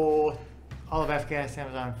 All of Afghanistan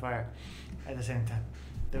was on fire at the same time.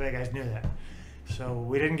 The bad guys knew that. So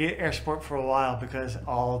we didn't get air support for a while because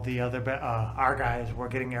all the other our guys were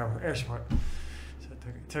getting air support. So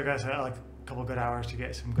it took us like a couple good hours to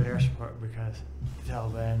get some good air support because the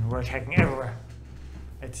Taliban were attacking everywhere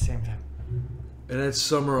at the same time. And it's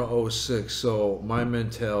summer of 06, so my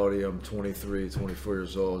mentality, I'm 23, 24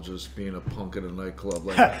 years old, just being a punk at a nightclub,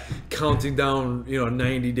 like counting down,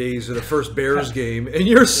 90 days to the first Bears game, and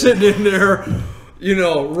you're sitting in there,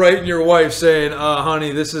 writing your wife saying,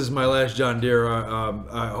 honey, this is my last John Deere,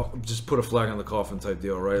 I just put a flag on the coffin type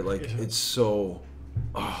deal, right? Like, it's so,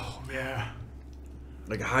 Yeah.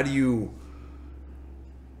 like, how do you,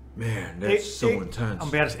 man, that's so intense.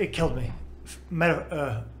 I'll be honest, it killed me.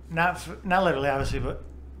 Not literally, obviously, but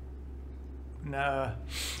no,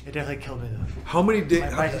 it definitely killed me though. How many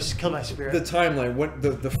days? My just killed my spirit. The timeline, when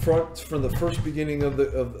the front from the first beginning of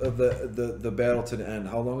the battle to the end.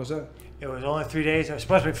 How long was that? It was only 3 days. It was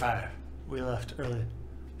supposed to be 5. We left early,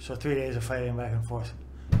 so 3 days of fighting back and forth.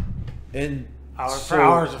 And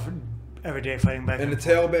hours of every day fighting back. And and the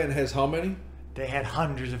forth. Taliban has how many? They had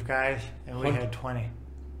hundreds of guys, and we had 20.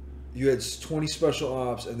 You had 20 special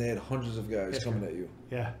ops, and they had hundreds of guys coming at you.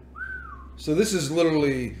 Yeah. So this is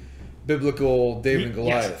literally biblical David and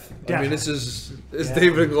Goliath. Yes, I mean, this is as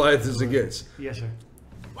David and Goliath as it gets. Yes, sir.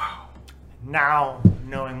 Wow. Now,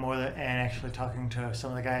 knowing more and actually talking to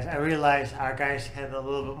some of the guys, I realized our guys had a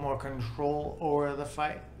little bit more control over the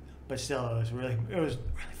fight, but still, it was really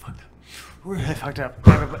fucked up. Really fucked up.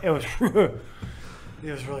 It was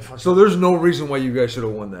really fucked up. So there's no reason why you guys should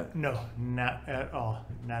have won that. No, not at all.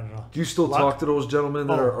 Not at all. Do you still talk to those gentlemen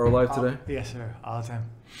that are alive today? Yes, sir. All the time.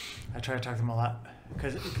 I try to talk to them a lot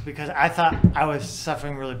because I thought I was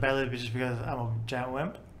suffering really badly just because I'm a giant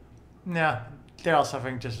wimp. No, they're all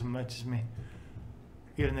suffering just as much as me.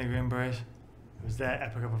 Even the Green Berets. It was that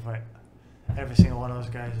epic of a fight. Every single one of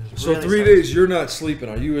those guys is So really 3 suffering. days you're not sleeping.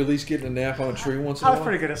 Are you at least getting a nap on a tree once in a I while? was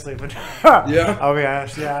pretty good at sleeping. Yeah? I'll be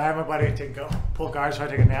honest. Yeah, I have my buddy to pull guards so I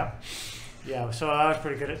take a nap. Yeah, so I was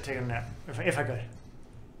pretty good at taking a nap if I could.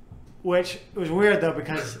 Which was weird though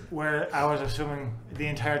because where I was assuming the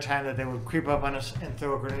entire time that they would creep up on us and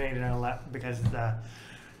throw a grenade in our lap because it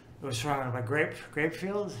was surrounded by grape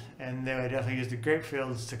fields, and they would definitely use the grape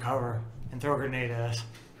fields to cover and throw a grenade at us.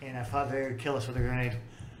 And I thought they would kill us with a grenade,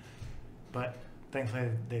 but thankfully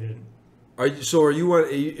they didn't. Are you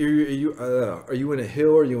in a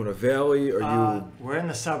hill? Are you in a valley? Are you? We're in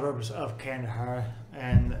the suburbs of Kandahar,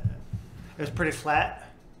 and it was pretty flat.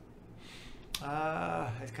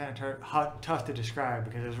 It's kind of tough to describe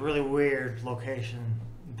because it was a really weird location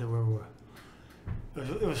where we were.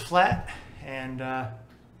 It was flat, and there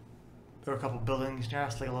were a couple buildings near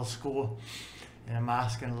us, like a little school, and a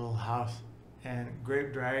mosque, and a little house, and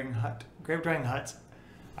grape drying huts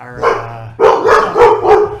are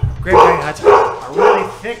really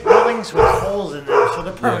thick buildings with holes in them, so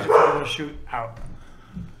they're perfect for people to shoot out.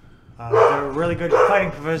 They're really good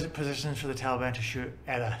fighting positions for the Taliban to shoot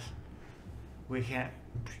at us. We can't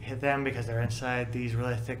hit them because they're inside these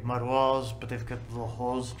really thick mud walls, but they've got little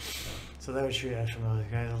holes, so they would shoot at us from those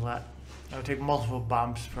guys a lot. It would take multiple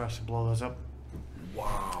bombs for us to blow those up.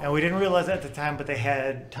 Wow. And we didn't realize at the time, but they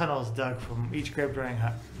had tunnels dug from each grape drying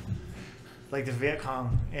hut. Like the Viet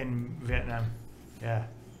Cong in Vietnam. Yeah.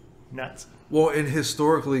 Nuts. Well, and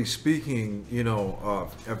historically speaking, you know,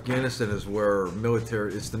 Afghanistan is where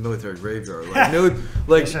it's the military graveyard.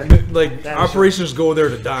 Like, operations go there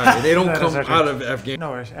to die. And they don't come out of Afghanistan.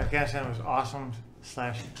 No worries. Afghanistan was awesome /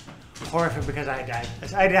 horrific because I died.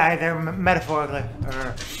 I died there metaphorically,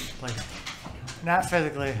 or like not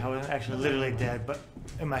physically. I wasn't actually literally dead, but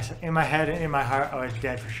in my head and in my heart, I was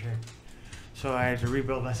dead for sure. So I had to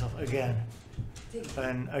rebuild myself again,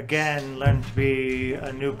 and again learn to be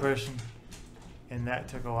a new person, and that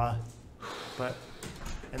took a while.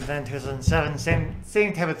 And then 2007,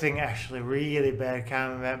 same type of thing. Actually, really bad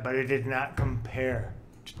combat, but it did not compare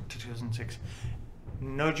to 2006.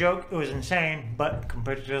 No joke, it was insane, but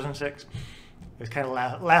compared to 2006, it was kind of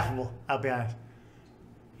laughable, I'll be honest.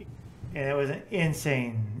 And it was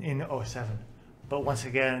insane in 07. But once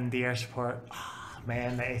again, the air support,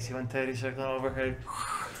 man, the AC-130 circling overhead,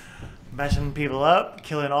 messing people up,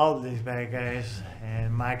 killing all of these bad guys.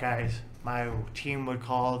 And my team would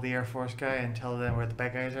call the Air Force guy and tell them where the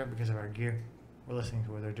bad guys are because of our gear. We're listening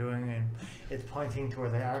to what they're doing, and it's pointing to where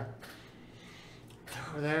they are.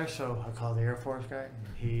 We're there, so I call the Air Force guy.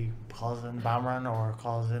 He calls in the bomb run or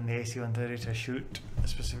calls in the AC-130 to shoot a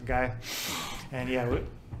specific guy. And yeah, it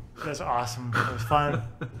was awesome. It was fun,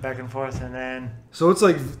 back and forth, and then. So it's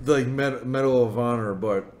like Medal of Honor,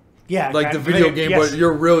 but yeah, like the video game, yes. But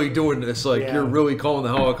you're really doing this. Like you're really calling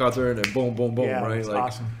the helicopter in and boom, boom, boom, right? It's like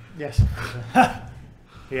awesome. Yes.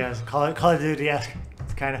 Yeah, it's Call of Duty-esque.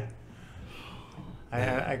 It's kind of.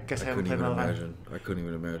 I guess I haven't played Medal of Honor. I couldn't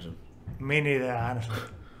even imagine. Me neither, honestly.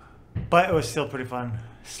 But it was still pretty fun.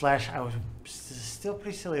 / I was still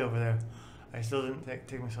pretty silly over there. I still didn't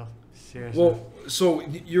take myself seriously. Well, so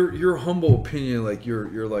your humble opinion, like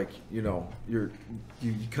you're like, you know, you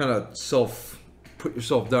kind of put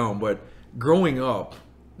yourself down. But growing up,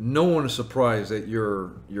 no one is surprised that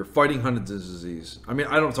you're fighting Huntington's disease. I mean,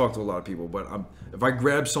 I don't talk to a lot of people, but if I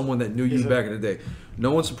grab someone that knew you back in the day,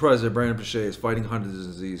 no one's surprised that Brandon Pechette is fighting Huntington's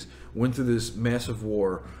disease, went through this massive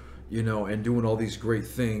war, you know, and doing all these great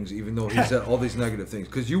things, even though he's had all these negative things.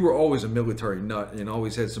 Because you were always a military nut and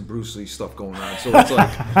always had some Bruce Lee stuff going on. So it's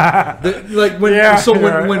like, when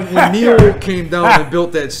Neil came down and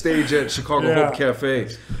built that stage at Chicago Hope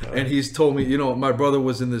Cafe, and he's told me, you know, my brother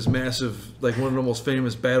was in this massive, like one of the most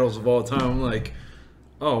famous battles of all time. I'm like,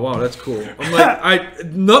 oh wow, that's cool. I'm like,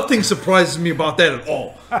 nothing surprises me about that at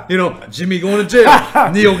all. You know, Jimmy going to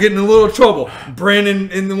jail, Neil getting in a little trouble,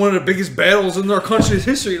 Brandon in one of the biggest battles in our country's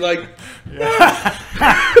history. Like,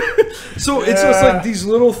 so it's just like these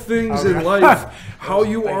little things in life. How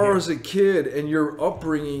you are as a kid and your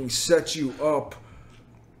upbringing sets you up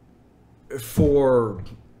for.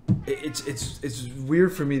 It's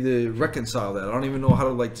weird for me to reconcile that. I don't even know how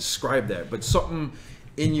to like describe that, but something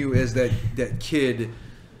in you as that kid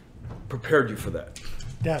prepared you for that.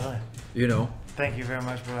 Definitely. You know? Thank you very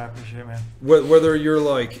much, bro. I appreciate it, man. Whether you're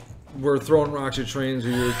like, we're throwing rocks at trains or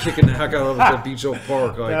you're kicking the heck out of us at Beach Oak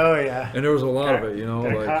Park. Like, oh, yeah. And there was a lot of it, you know?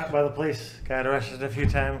 Got caught by the police. Got arrested a few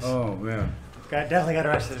times. Oh, man. Definitely got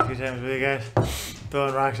arrested a few times with you guys.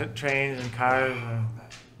 Throwing rocks at trains and cars and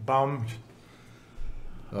bombed.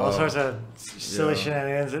 All sorts of silly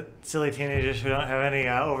shenanigans that silly teenagers who don't have any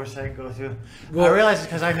oversight go through. Well, I realize it's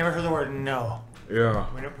because I never heard the word no. Yeah.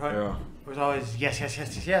 It was always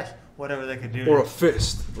yes, whatever they could do. Or a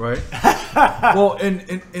fist, right? Well,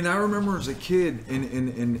 and I remember as a kid, and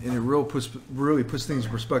it really puts things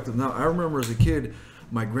in perspective now. I remember as a kid,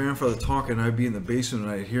 my grandfather talking, and I'd be in the basement,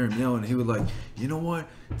 and I'd hear him yell, and he would like, you know what?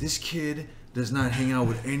 This kid does not hang out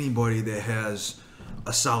with anybody that has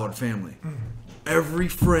a solid family. Every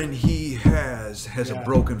friend he has a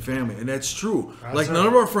broken family, and that's true. Like none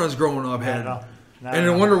of our friends growing up had, and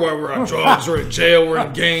no wonder why we're on drugs, we're in jail, we're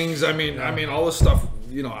in gangs. I mean, all this stuff,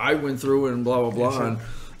 you know, I went through and blah blah blah, and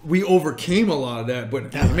we overcame a lot of that.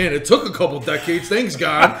 But man, it took a couple decades. Thanks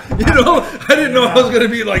God, you know. I didn't know I was going to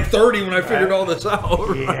be like 30 when I figured all this out.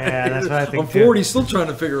 Right? Yeah, that's what I think. I'm 40, still trying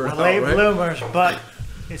to figure it out. Late bloomers, but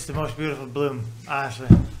It's the most beautiful bloom, honestly.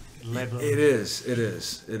 It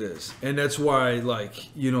is, and that's why,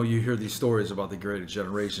 like, you know, you hear these stories about the Great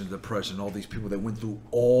Generation, Depression, all these people that went through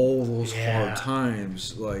all those hard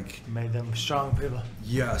times, like made them strong people.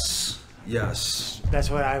 Yes. That's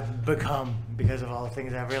what I've become because of all the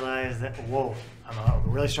things I've realized. That whoa, I'm a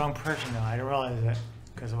really strong person now. I didn't realize that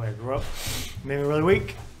because of the way I grew up. Made me really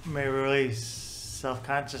weak. Made me really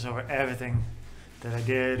self-conscious over everything that I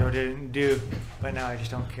did or didn't do, but now I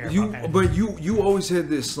just don't care. But you always had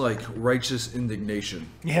this like righteous indignation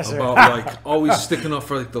about like always sticking up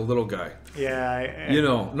for like the little guy. Yeah, you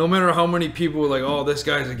know, no matter how many people were like, "Oh, this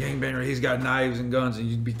guy's a gangbanger. He's got knives and guns," and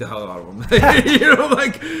you beat the hell out of him. You know,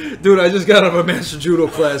 like, dude, I just got out of a master judo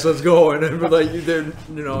class. Let's go, and then like, you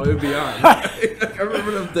know, it'd be on. I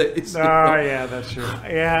remember them days. Oh yeah, that's true.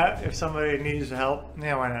 Yeah, if somebody needs help,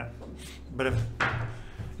 yeah, why not? But if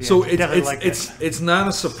so it's not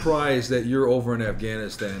a surprise that you're over in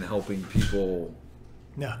Afghanistan helping people.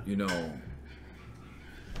 No, you know,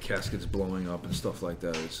 caskets blowing up and stuff like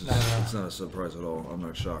that. It's not a surprise at all. I'm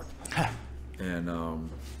not shocked. And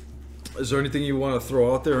is there anything you want to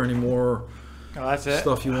throw out there? Any more that's it.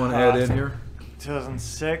 Stuff you want to add in here?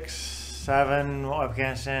 2006, 2007,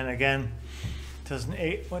 Afghanistan again.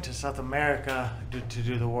 2008 went to South America to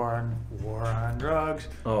do the war on drugs.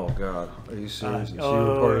 Oh God, are you serious? So you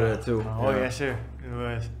were part of that too? Oh yes, sir.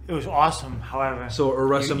 It was awesome. However, so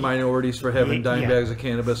arresting minorities for having dime bags of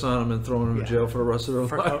cannabis on them and throwing them in jail for the rest of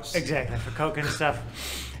their lives. Exactly, for coke and stuff.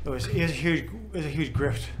 It was a huge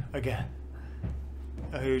grift again.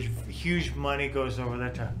 A huge money goes over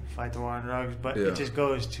there to fight the war on drugs, but it just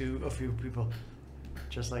goes to a few people,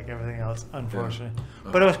 just like everything else, unfortunately.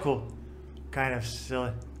 But it was cool. Kind of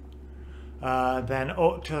silly. Then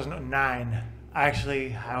 2009,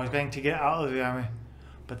 actually, I was going to get out of the Army,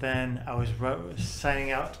 but then I was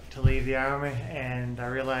signing out to leave the Army, and I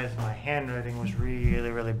realized my handwriting was really,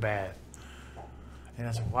 really bad. And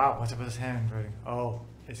I said, wow, what's up with this handwriting? Oh,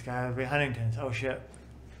 it's got to be Huntington's. Oh, shit.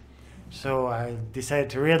 So I decided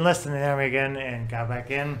to re-enlist in the Army again and got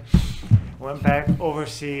back in. Went back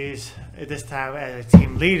overseas, at this time as a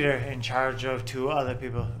team leader in charge of 3 other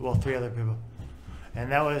people.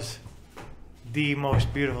 And that was the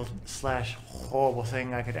most beautiful / horrible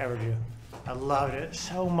thing I could ever do. I loved it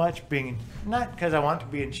so much, not because I want to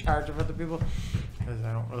be in charge of other people, because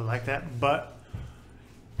I don't really like that, but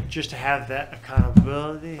just to have that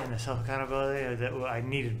accountability and the self-accountability that I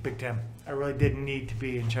needed big time. I really did need to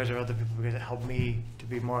be in charge of other people because it helped me to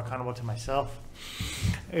be more accountable to myself,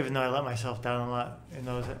 even though I let myself down a lot in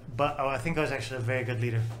those. But I think I was actually a very good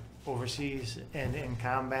leader overseas and in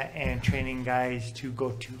combat and training guys to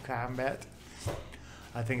go to combat.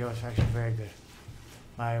 I think it was actually very good.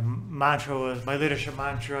 My leadership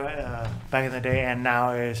mantra back in the day and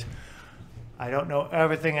now is, I don't know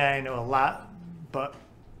everything, I know a lot, but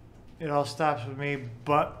it all stops with me,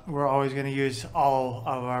 but we're always going to use all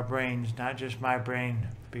of our brains, not just my brain,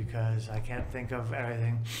 because I can't think of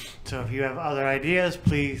everything. So if you have other ideas,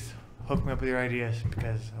 please hook me up with your ideas,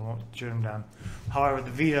 because I won't shoot them down. However, the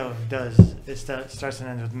veto starts and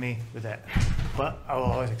ends with me with that. But I will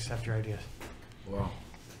always accept your ideas. Wow.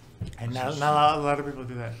 And not a lot of people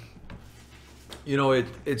do that. You know,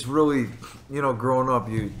 it's really, you know, growing up,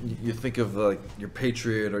 you think of like your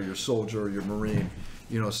patriot or your soldier or your Marine,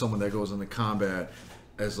 you know, someone that goes into combat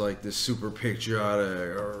as like this super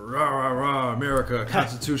patriotic or rah, rah, rah, America,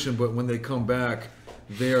 Constitution. But when they come back,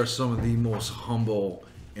 they are some of the most humble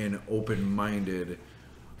and open-minded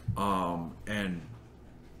and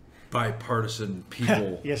bipartisan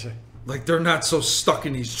people. Yes, sir. Like, they're not so stuck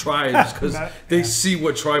in these tribes because they see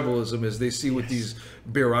what tribalism is. They see what these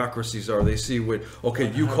bureaucracies are. They see what,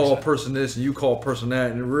 okay, you call a person this and you call a person that.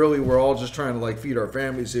 And really, we're all just trying to, like, feed our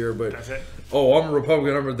families here. But, oh, I'm a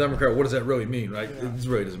Republican, I'm a Democrat. What does that really mean, right? Yeah. It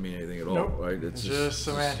really doesn't mean anything at all, right? It's just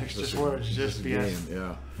semantics, just words, just BS. Game.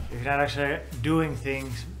 Yeah. If you're not actually doing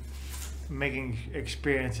things, making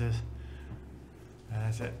experiences,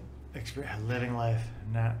 that's it. Living life,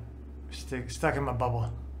 not stuck in my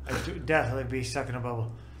bubble. I'd definitely be stuck in a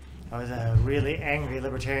bubble. I was a really angry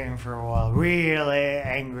libertarian for a while. Really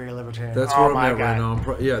angry libertarian. That's where I'm at right now.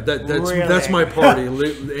 That's my party.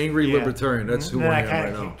 Angry libertarian. That's who I am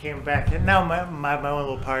right now. Came back. And now my own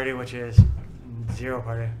little party, which is zero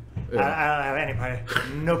party. Yeah. I don't have any party.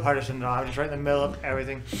 No partisan at all. I'm just right in the middle of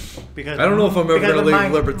everything. Because I don't know if I'm ever going to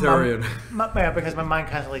leave libertarian. Because my mind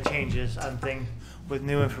constantly changes on things with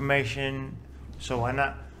new information. So why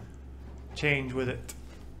not change with it?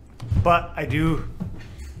 But I do,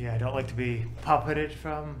 I don't like to be puppeted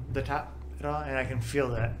from the top at all, and I can feel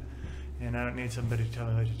that. And I don't need somebody to tell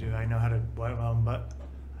me what to do. I know how to wipe my own butt.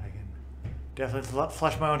 I can Definitely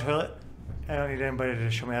flush my own toilet. I don't need anybody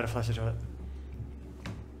to show me how to flush the toilet.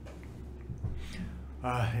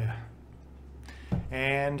 Yeah.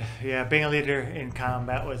 And yeah, being a leader in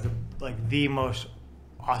combat was the most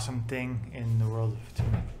awesome thing in the world to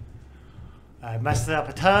me. I messed it up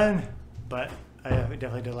a ton, but I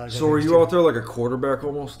definitely did a lot of good So were things you too. out there like a quarterback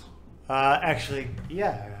almost? Actually,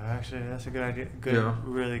 that's a good idea. Good, Yeah.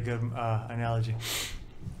 really good analogy.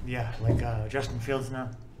 Yeah, like Justin Fields now,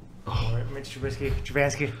 or Mitch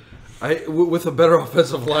Trubisky. With a better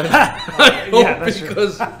offensive line, I hope, Yeah, that's true.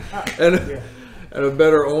 because Yeah. and a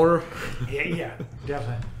better owner. Yeah,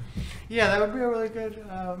 definitely. Yeah, that would be a really good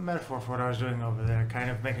metaphor for what I was doing over there. Kind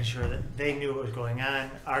of making sure that they knew what was going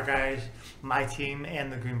on. Our guys, my team,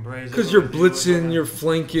 and the Green Berets. Because you're blitzing, you're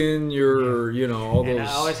flanking, you're all and those.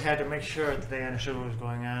 I always had to make sure that they understood what was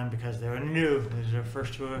going on because they were new. This was their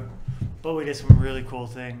first tour. But we did some really cool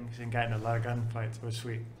things and got in a lot of gunfights. It was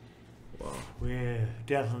sweet. Wow. We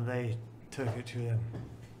definitely took it to them.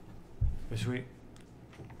 It was sweet.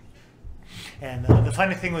 And the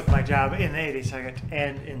funny thing with my job in the 82nd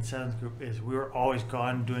and in 7th Group is we were always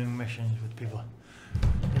gone doing missions with people.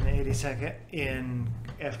 In the 82nd, in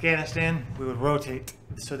Afghanistan, we would rotate.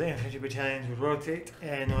 So the infantry battalions would rotate,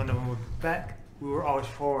 and when we would back, we were always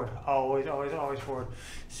forward. Always forward.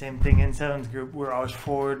 Same thing in 7th Group. We were always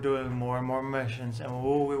forward doing more and more missions. And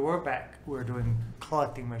when we were back, we were doing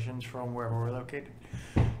collecting missions from wherever we were located.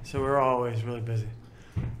 So we were always really busy.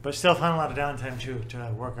 But still found a lot of downtime too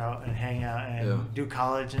to work out and hang out and do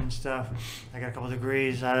college and stuff. I got a couple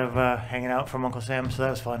degrees out of hanging out from Uncle Sam, so that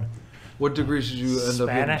was fun. What degrees did you end up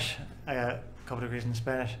in? Spanish. I got a couple degrees in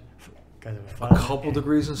Spanish. Guys, it was fun. A couple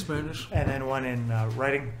degrees in Spanish? And then one in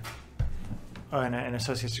writing. And an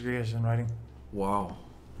associate's degree is in writing. Wow.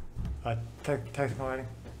 Technical writing.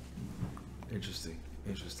 Interesting,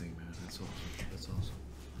 man. That's awesome.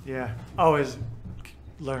 Yeah, always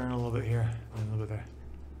learning a little bit here and a little bit there.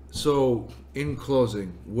 So, in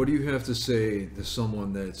closing, what do you have to say to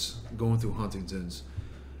someone that's going through Huntington's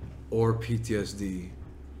or PTSD?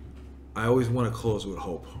 I always want to close with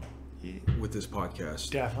hope with this podcast.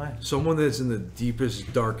 Definitely. Someone that's in the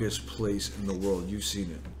deepest, darkest place in the world. You've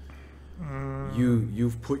seen it.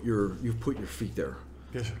 You've put your feet there.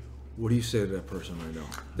 Yes, sir. What do you say to that person right now?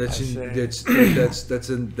 That's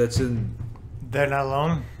in. They're not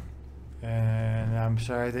alone, and I'm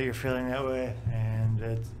sorry that you're feeling that way, and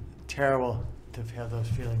it's terrible to have those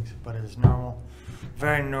feelings, but it's normal,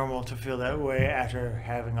 very normal to feel that way after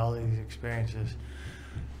having all these experiences.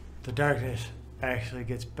 The darkness actually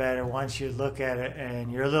gets better once you look at it and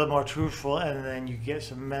you're a little more truthful, and then you get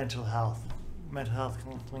some mental health. Mental health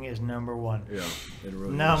counseling is number one. Yeah, it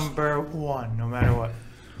really number one, no matter what.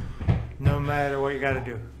 No matter what you got to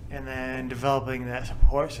do. And then developing that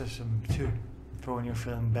support system too for when you're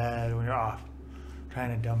feeling bad, when you're off.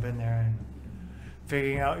 Trying to dump in there and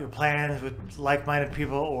figuring out your plans with like-minded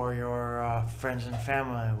people or your friends and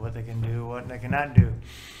family, what they can do, what they cannot do.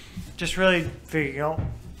 Just really figuring out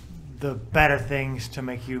the better things to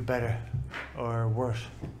make you better or worse.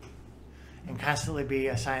 And constantly be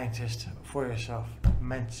a scientist for yourself,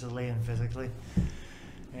 mentally and physically.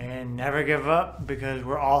 And never give up, because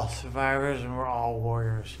we're all survivors and we're all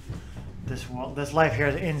warriors. This life here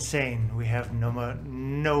is insane. We have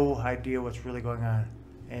no idea what's really going on,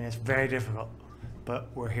 and it's very difficult. But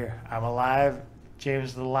we're here. I'm alive.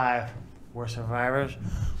 James is alive. We're survivors.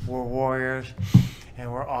 We're warriors,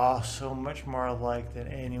 and we're all so much more alike than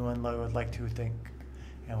anyone would like to think.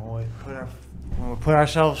 And when we put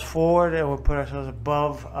ourselves forward and we put ourselves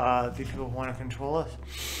above the people who want to control us,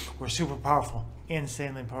 we're super powerful,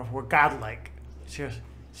 insanely powerful. We're godlike.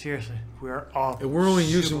 Seriously, we are all. And we're only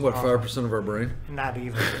using what, powerful. 5% of our brain? Not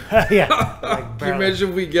even. Yeah. Like Can you imagine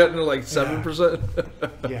if we get into like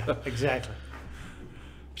 7%? Yeah, exactly.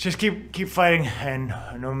 Just keep fighting, and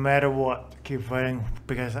no matter what, keep fighting,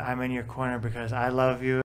 because I'm in your corner, because I love you.